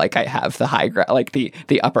look like I have the high ground, like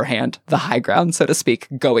the upper hand, the high ground, so to speak,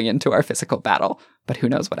 going into our physical battle. But who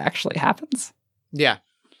knows what actually happens? Yeah.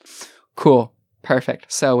 Cool.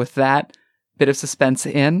 Perfect. So with that bit of suspense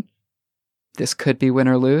in, this could be win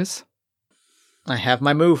or lose. I have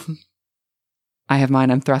my move. I have mine.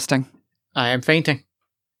 I'm thrusting. I am fainting.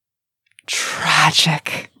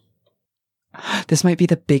 Tragic. This might be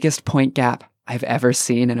the biggest point gap I've ever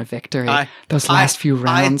seen in a victory. Those last few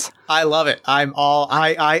rounds. I love it. I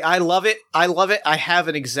love it. I love it. I have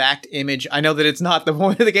an exact image. I know that it's not the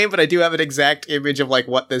point of the game, but I do have an exact image of like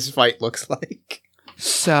what this fight looks like.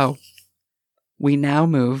 So we now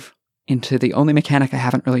move into the only mechanic I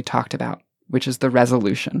haven't really talked about, which is the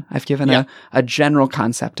resolution. I've given a general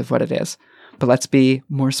concept of what it is, but let's be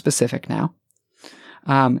more specific now.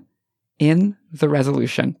 In the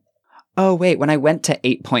resolution, oh wait, when I went to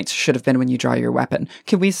 8 points should have been when you draw your weapon.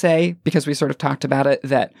 Can we say, because we sort of talked about it,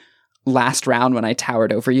 that last round when I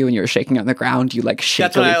towered over you and you were shaking on the ground, you like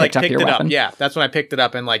shakily picked up your weapon? Yeah, that's when I picked it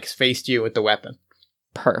up and like faced you with the weapon.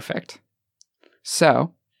 Perfect.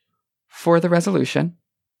 So, for the resolution,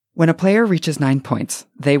 when a player reaches 9 points,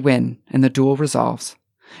 they win and the duel resolves.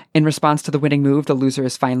 In response to the winning move, the loser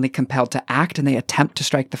is finally compelled to act and they attempt to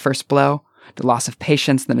strike the first blow. The loss of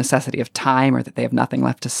patience, the necessity of time, or that they have nothing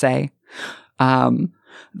left to say. The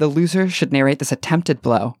loser should narrate this attempted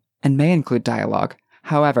blow and may include dialogue.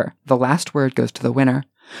 However, the last word goes to the winner.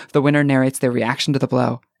 The winner narrates their reaction to the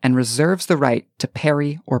blow and reserves the right to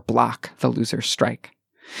parry or block the loser's strike.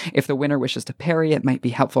 If the winner wishes to parry, it might be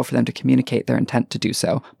helpful for them to communicate their intent to do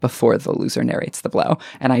so before the loser narrates the blow.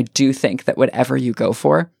 And I do think that whatever you go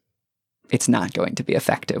for, it's not going to be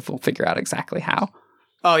effective. We'll figure out exactly how.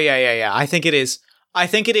 Oh, yeah. I think it is.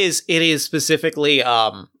 It is specifically,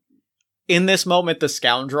 in this moment, the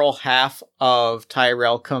scoundrel half of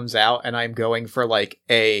Tyrell comes out, and I'm going for like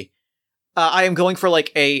a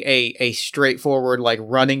straightforward, like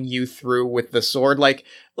running you through with the sword. Like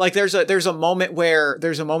there's a moment where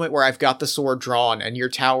I've got the sword drawn and you're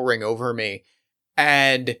towering over me,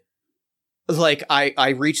 and like I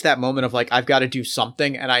reach that moment of like I've got to do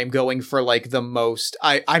something, and I'm going for like the most.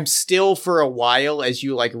 I'm still for a while as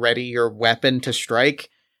you like ready your weapon to strike,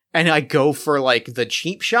 and I go for like the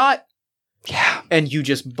cheap shot. Yeah, and you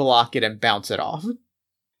just block it and bounce it off.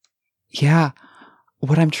 Yeah,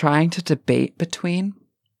 what I'm trying to debate between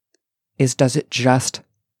is, does it just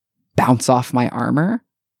bounce off my armor?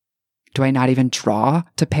 Do I not even draw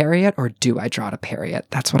to parry it, or do I draw to parry it?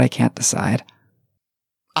 That's what I can't decide.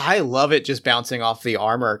 I love it just bouncing off the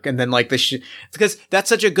armor, and then like because that's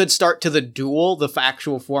such a good start to the duel. The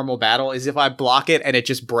actual formal battle is if I block it and it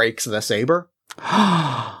just breaks the saber,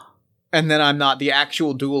 and then I'm not. The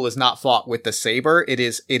actual duel is not fought with the saber. It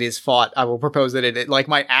is fought. I will propose that it like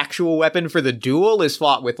my actual weapon for the duel is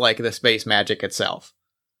fought with like the space magic itself.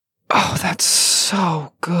 Oh, that's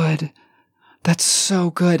so good. That's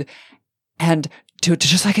so good, and to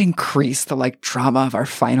just like increase the like drama of our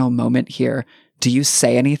final moment here. Do you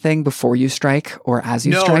say anything before you strike or as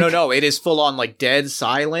you strike? No. It is full on like dead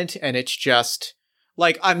silent, and it's just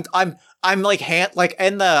like I'm like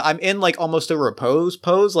I'm in like almost a repose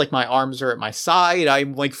pose. Like my arms are at my side.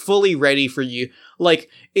 I'm like fully ready for you. Like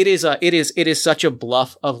it is such a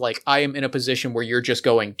bluff of like I am in a position where you're just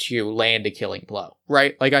going to land a killing blow,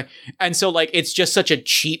 right? And so like it's just such a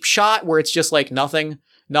cheap shot where it's just like nothing,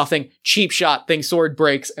 cheap shot, thing, sword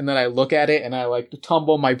breaks, and then I look at it and I like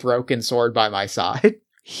tumble my broken sword by my side.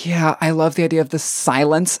 Yeah, I love the idea of the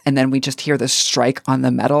silence, and then we just hear the strike on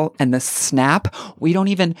the metal and the snap.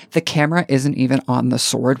 The camera isn't even on the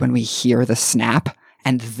sword when we hear the snap,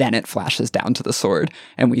 and then it flashes down to the sword,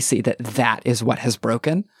 and we see that is what has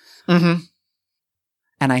broken. Mm-hmm.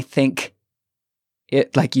 And I think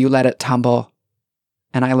it, like, you let it tumble,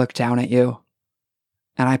 and I look down at you,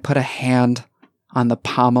 and I put a hand on the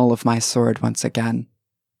pommel of my sword once again.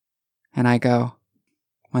 And I go,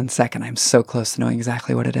 1 second, I'm so close to knowing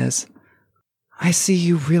exactly what it is. I see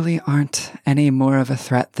you really aren't any more of a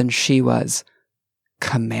threat than she was,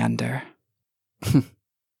 Commander.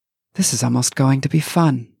 This is almost going to be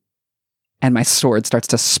fun. And my sword starts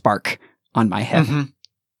to spark on my hip. Mm-hmm.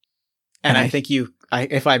 And I think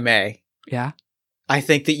if I may. Yeah? I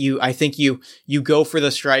think you go for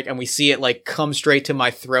the strike and we see it like come straight to my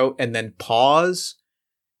throat and then pause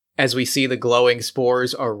as we see the glowing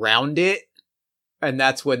spores around it. And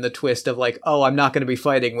that's when the twist of like, oh, I'm not going to be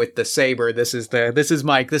fighting with the saber. This is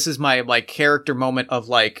my like character moment of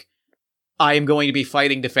like, I am going to be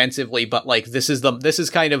fighting defensively, but like this is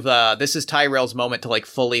Tyrell's moment to like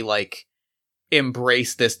fully like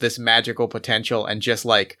embrace this magical potential and just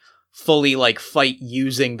like fully like fight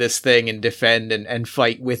using this thing and defend and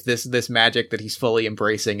fight with this magic that he's fully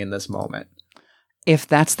embracing in this moment. If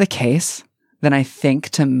that's the case, then I think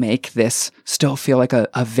to make this still feel like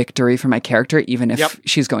a victory for my character, even if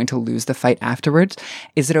she's going to lose the fight afterwards,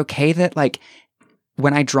 is it okay that like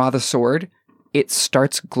when I draw the sword, it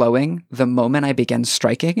starts glowing the moment I begin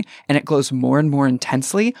striking, and it glows more and more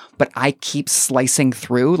intensely, but I keep slicing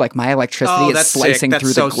through, like my electricity is slicing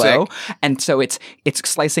through the glow. Sick. And so it's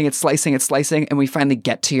slicing, and we finally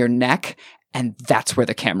get to your neck, and that's where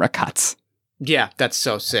the camera cuts. Yeah, that's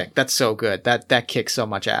so sick. That's so good. That kicks so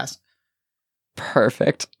much ass.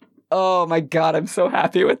 Perfect. Oh my god, I'm so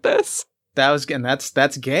happy with this. That's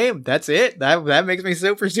game. That's it. That makes me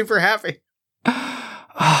super, super happy.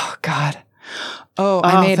 Oh god.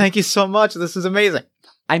 Thank you so much. This is amazing.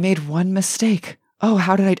 I made one mistake. Oh,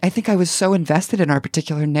 how did I think I was so invested in our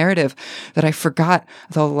particular narrative that I forgot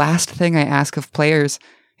the last thing I ask of players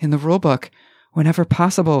in the rulebook. Whenever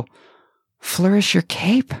possible, flourish your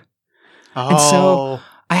cape. Oh. And so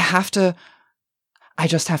I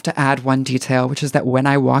just have to add one detail, which is that when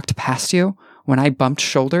I walked past you, when I bumped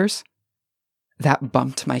shoulders, that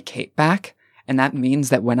bumped my cape back. And that means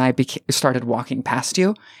that when I started walking past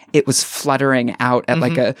you, it was fluttering out at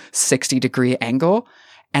like a 60-degree angle.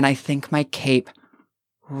 And I think my cape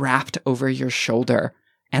wrapped over your shoulder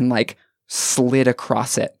and like slid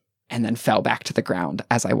across it and then fell back to the ground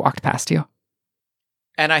as I walked past you.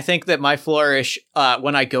 And I think that my flourish,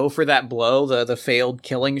 when I go for that blow, the failed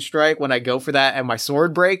killing strike, when I go for that and my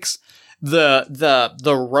sword breaks,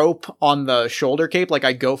 the rope on the shoulder cape, like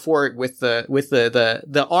I go for it with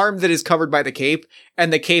the arm that is covered by the cape,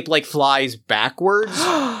 and the cape like flies backwards.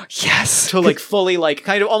 Yes. To like fully like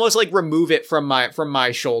kind of almost like remove it from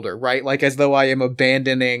my shoulder, right? Like as though I am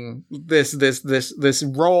abandoning this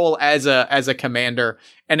role as a commander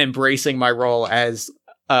and embracing my role as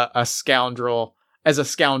a scoundrel. As a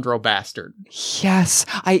scoundrel bastard. Yes.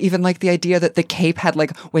 I even like the idea that the cape had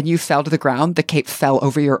like, when you fell to the ground, the cape fell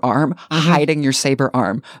over your arm, hiding your saber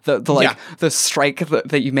arm. The strike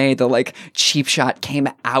that you made, the like cheap shot came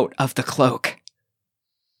out of the cloak.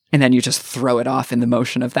 And then you just throw it off in the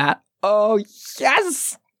motion of that. Oh,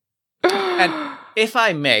 yes. And if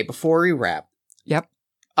I may, before we wrap. Yep.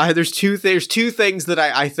 There's two things that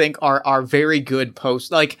I think are very good posts.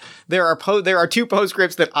 Like there are two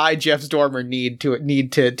postscripts that Jeff Stormer need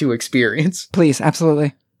to experience. Please,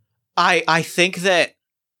 absolutely. I think that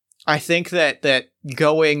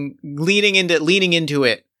leaning into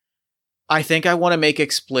it, I think I want to make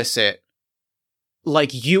explicit,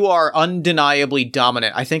 like, you are undeniably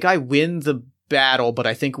dominant. I think I win the battle, but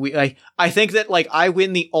I think that like I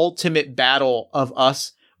win the ultimate battle of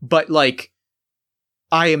us, but like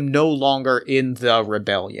I am no longer in the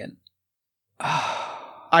rebellion.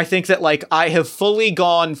 I think that, like, I have fully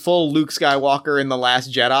gone full Luke Skywalker in The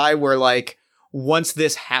Last Jedi, where, like, once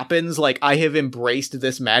this happens, like, I have embraced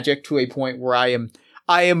this magic to a point where I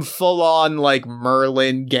am full on, like,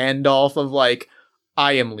 Merlin Gandalf of, like,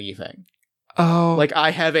 I am leaving. Oh. Like,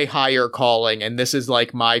 I have a higher calling, and this is,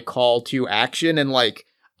 like, my call to action, and, like,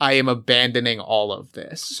 I am abandoning all of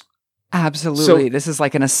this. Absolutely. This is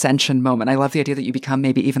like an ascension moment. I love the idea that you become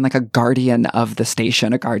maybe even like a guardian of the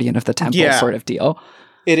station, a guardian of the temple sort of deal.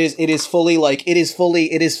 It is fully I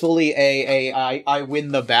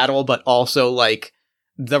win the battle, but also like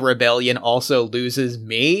the rebellion also loses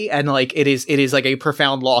me. And like, it is like a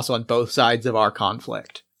profound loss on both sides of our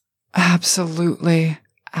conflict. Absolutely.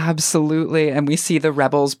 Absolutely. And we see the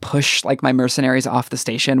rebels push like my mercenaries off the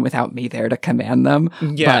station without me there to command them.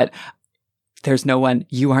 Yeah. But there's no one,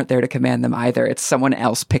 you aren't there to command them either. It's someone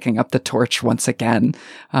else picking up the torch once again.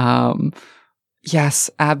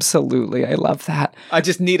 Yes, absolutely. I love that. I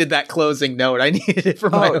just needed that closing note. I needed it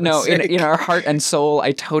for my own sake. In our heart and soul,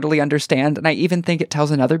 I totally understand. And I even think it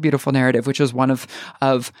tells another beautiful narrative, which is one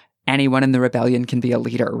of anyone in the rebellion can be a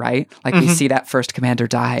leader, right? Like we see that first commander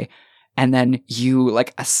die. and then you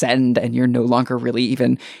like ascend and you're no longer really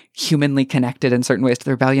even humanly connected in certain ways to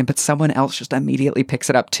the rebellion, but someone else just immediately picks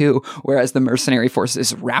it up too, whereas the mercenary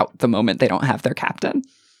forces rout the moment they don't have their captain.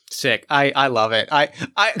 Sick. I love it.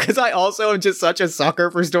 Because I also am just such a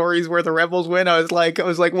sucker for stories where the rebels win. I was like,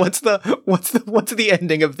 what's the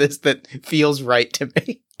ending of this that feels right to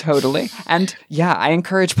me? Totally. And yeah, I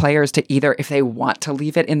encourage players to either, if they want to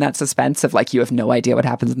leave it in that suspense of like, you have no idea what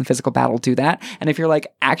happens in the physical battle, do that. And if you're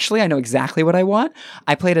like, actually, I know exactly what I want.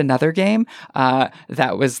 I played another game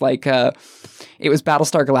that was like, it was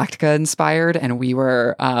Battlestar Galactica inspired. And we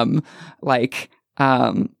were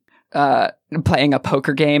playing a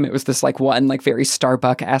poker game. It was this like one like very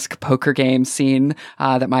Starbuck-esque poker game scene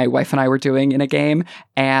that my wife and I were doing in a game.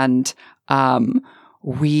 And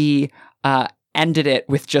we ended it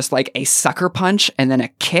with just like a sucker punch and then a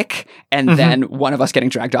kick and then one of us getting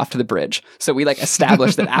dragged off to the bridge. So we like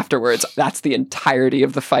established that afterwards, that's the entirety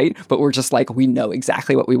of the fight, but we're just like, we know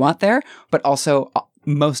exactly what we want there. But also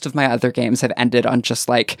most of my other games have ended on just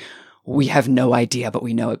like, we have no idea, but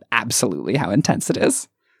we know absolutely how intense it is.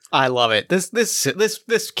 I love it. This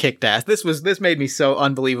kicked ass. This made me so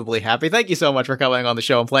unbelievably happy. Thank you so much for coming on the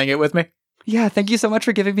show and playing it with me. Yeah, thank you so much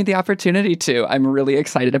for giving me the opportunity to. I'm really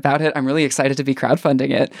excited about it. I'm really excited to be crowdfunding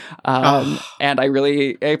it. And I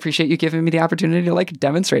appreciate you giving me the opportunity to like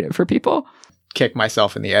demonstrate it for people. Kick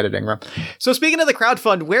myself in the editing room. So speaking of the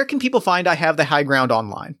crowdfund, where can people find I Have the High Ground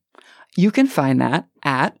online? You can find that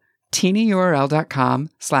at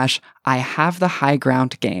tinyurl.com/I Have the High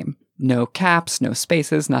Ground game. No caps, no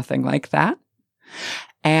spaces, nothing like that.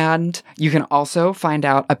 And you can also find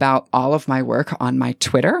out about all of my work on my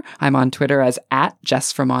Twitter. I'm on Twitter as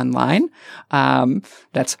 @JessFromOnline.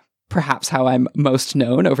 That's perhaps how I'm most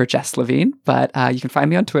known over Jess Levine, but you can find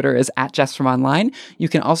me on Twitter as @JessFromOnline. You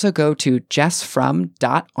can also go to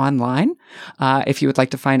jessfrom.online if you would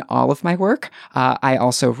like to find all of my work. I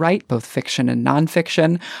also write both fiction and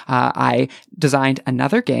nonfiction. I designed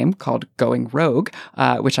another game called Going Rogue,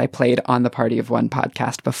 which I played on the Party of One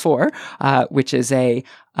podcast before, which is a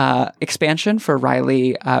expansion for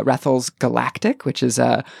Riley Rethel's Galactic, which is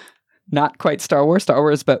not quite Star Wars,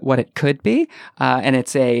 but what it could be. And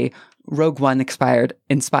it's a Rogue One inspired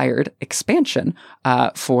expansion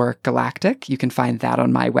for Galactic. You can find that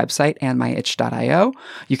on my website and my itch.io.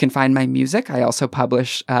 You can find my music. I also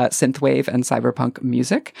publish synthwave and cyberpunk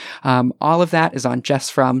music. All of that is on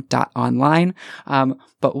jessfrom.online.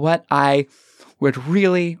 But what I would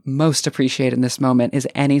really most appreciate in this moment is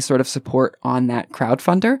any sort of support on that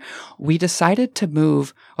crowdfunder. I decided to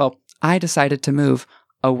move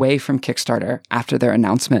away from Kickstarter after their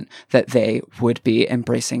announcement that they would be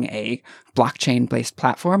embracing a blockchain-based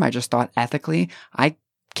platform. I just thought ethically, I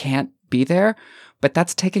can't be there, but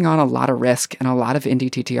that's taking on a lot of risk, and a lot of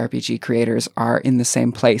indie TTRPG creators are in the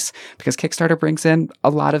same place because Kickstarter brings in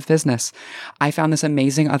a lot of business. I found this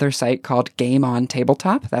amazing other site called Game on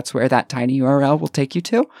Tabletop. That's where that tiny URL will take you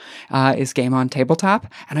to, is Game on Tabletop,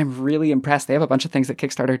 and I'm really impressed. They have a bunch of things that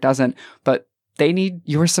Kickstarter doesn't, but they need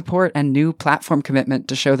your support and new platform commitment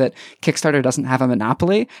to show that Kickstarter doesn't have a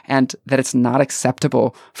monopoly and that it's not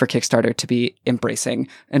acceptable for Kickstarter to be embracing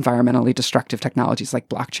environmentally destructive technologies like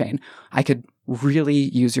blockchain. I could really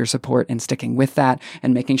use your support in sticking with that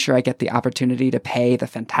and making sure I get the opportunity to pay the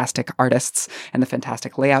fantastic artists and the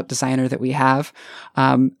fantastic layout designer that we have.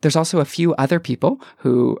 There's also a few other people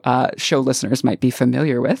who show listeners might be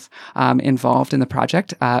familiar with involved in the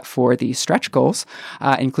project for the stretch goals,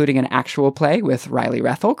 including an actual play with Riley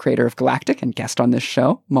Rethel, creator of Galactic and guest on this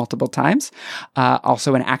show multiple times.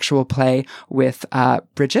 Also an actual play with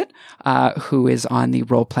Bridget, who is on the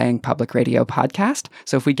Role Playing Public Radio podcast.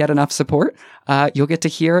 So if we get enough support, you'll get to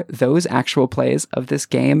hear those actual plays of this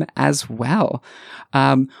game as well.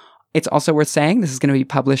 It's also worth saying this is going to be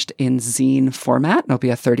published in zine format. It'll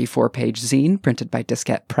be a 34-page zine printed by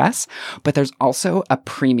Diskette Press, but there's also a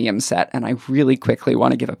premium set, and I really quickly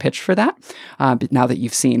want to give a pitch for that now that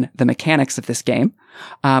you've seen the mechanics of this game.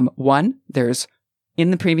 One, there's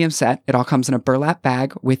in the premium set, it all comes in a burlap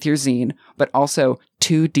bag with your zine, but also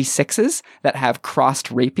 2 D6s that have crossed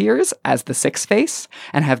rapiers as the 6 face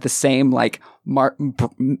and have the same like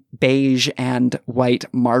beige and white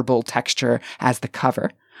marble texture as the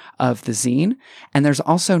cover of the zine. And there's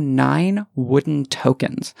also 9 wooden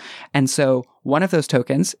tokens. And so one of those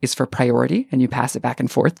tokens is for priority, and you pass it back and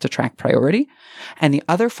forth to track priority. And the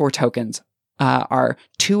other 4 tokens are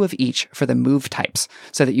 2 of each for the move types,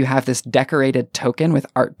 so that you have this decorated token with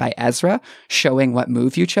art by Ezra showing what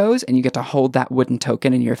move you chose, and you get to hold that wooden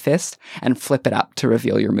token in your fist and flip it up to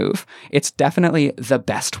reveal your move. It's definitely the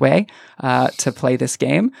best way to play this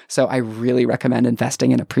game, so I really recommend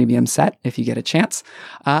investing in a premium set if you get a chance.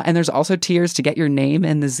 And there's also tiers to get your name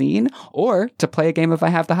in the zine, or to play a game of I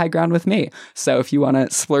Have the High Ground with me. So if you want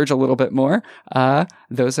to splurge a little bit more,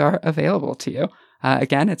 those are available to you.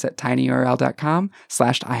 Again, it's at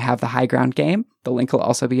tinyurl.com/IHaveTheHighGroundGame. The link will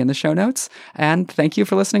also be in the show notes. And thank you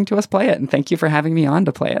for listening to us play it. And thank you for having me on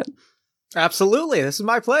to play it. Absolutely. This is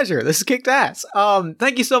my pleasure. This is kicked ass.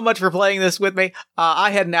 Thank you so much for playing this with me.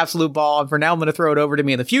 I had an absolute ball, and for now I'm going to throw it over to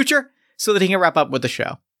me in the future so that he can wrap up with the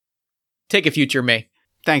show. Take it, future me.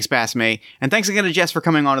 Thanks, Bass May. And thanks again to Jess for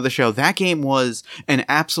coming on to the show. That game was an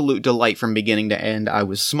absolute delight from beginning to end. I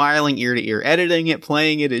was smiling ear to ear, editing it,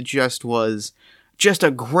 playing it. It just was just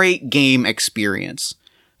a great game experience.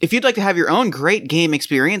 If you'd like to have your own great game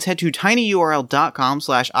experience, head to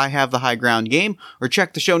tinyurl.com/IHaveTheHighGroundGame or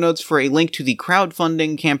check the show notes for a link to the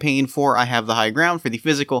crowdfunding campaign for I Have the High Ground for the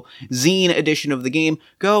physical zine edition of the game.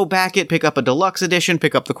 Go back it, pick up a deluxe edition,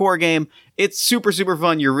 pick up the core game. It's super, super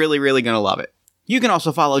fun. You're really, really going to love it. You can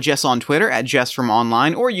also follow Jess on Twitter at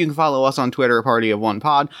JessFromOnline, or you can follow us on Twitter at Party of One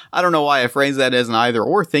Pod. I don't know why I phrased that as an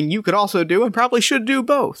either-or thing. You could also do and probably should do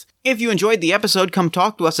both. If you enjoyed the episode, come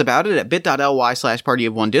talk to us about it at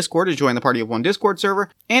bit.ly/PartyOfOne Discord to join the Party of One Discord server.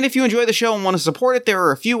 And if you enjoy the show and want to support it, there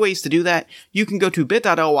are a few ways to do that. You can go to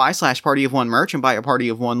bit.ly/PartyOfOneMerch and buy a Party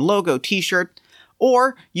of One logo t-shirt.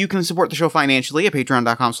 Or you can support the show financially at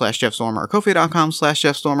patreon.com/JeffStormer or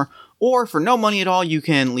ko-fi.com/JeffStormer. Or for no money at all, you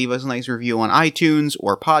can leave us a nice review on iTunes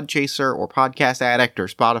or Podchaser or Podcast Addict or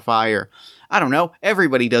Spotify or, I don't know,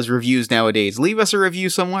 everybody does reviews nowadays. Leave us a review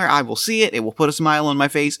somewhere. I will see it. It will put a smile on my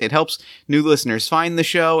face. It helps new listeners find the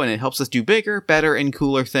show, and it helps us do bigger, better, and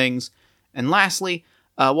cooler things. And lastly,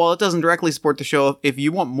 while it doesn't directly support the show, if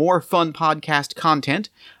you want more fun podcast content,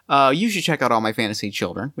 you should check out All My Fantasy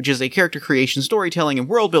Children, which is a character creation, storytelling, and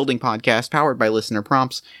world-building podcast powered by listener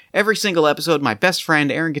prompts. Every single episode, my best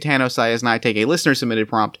friend, Aaron Catano Saez, and I take a listener-submitted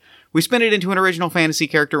prompt. We spin it into an original fantasy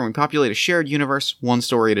character, and we populate a shared universe, one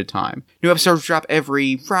story at a time. New episodes drop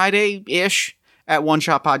every Friday-ish at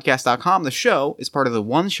oneshotpodcast.com. The show is part of the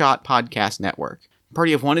One Shot Podcast Network.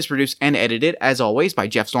 Party of One is produced and edited, as always, by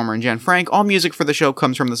Jeff Stormer and Jen Frank. All music for the show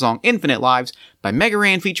comes from the song Infinite Lives by Mega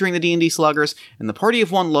Ran featuring the D&D Sluggers, and the Party of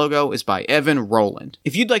One logo is by Evan Rowland.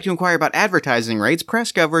 If you'd like to inquire about advertising rates,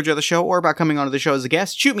 press coverage of the show, or about coming onto the show as a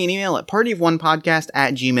guest, shoot me an email at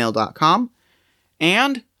partyofonepodcast@gmail.com.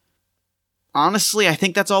 And honestly, I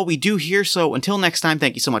think that's all we do here, so until next time,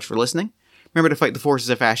 thank you so much for listening. Remember to fight the forces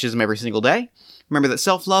of fascism every single day. Remember that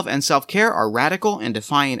self-love and self-care are radical and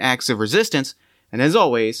defiant acts of resistance. And as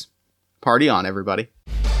always, party on, everybody.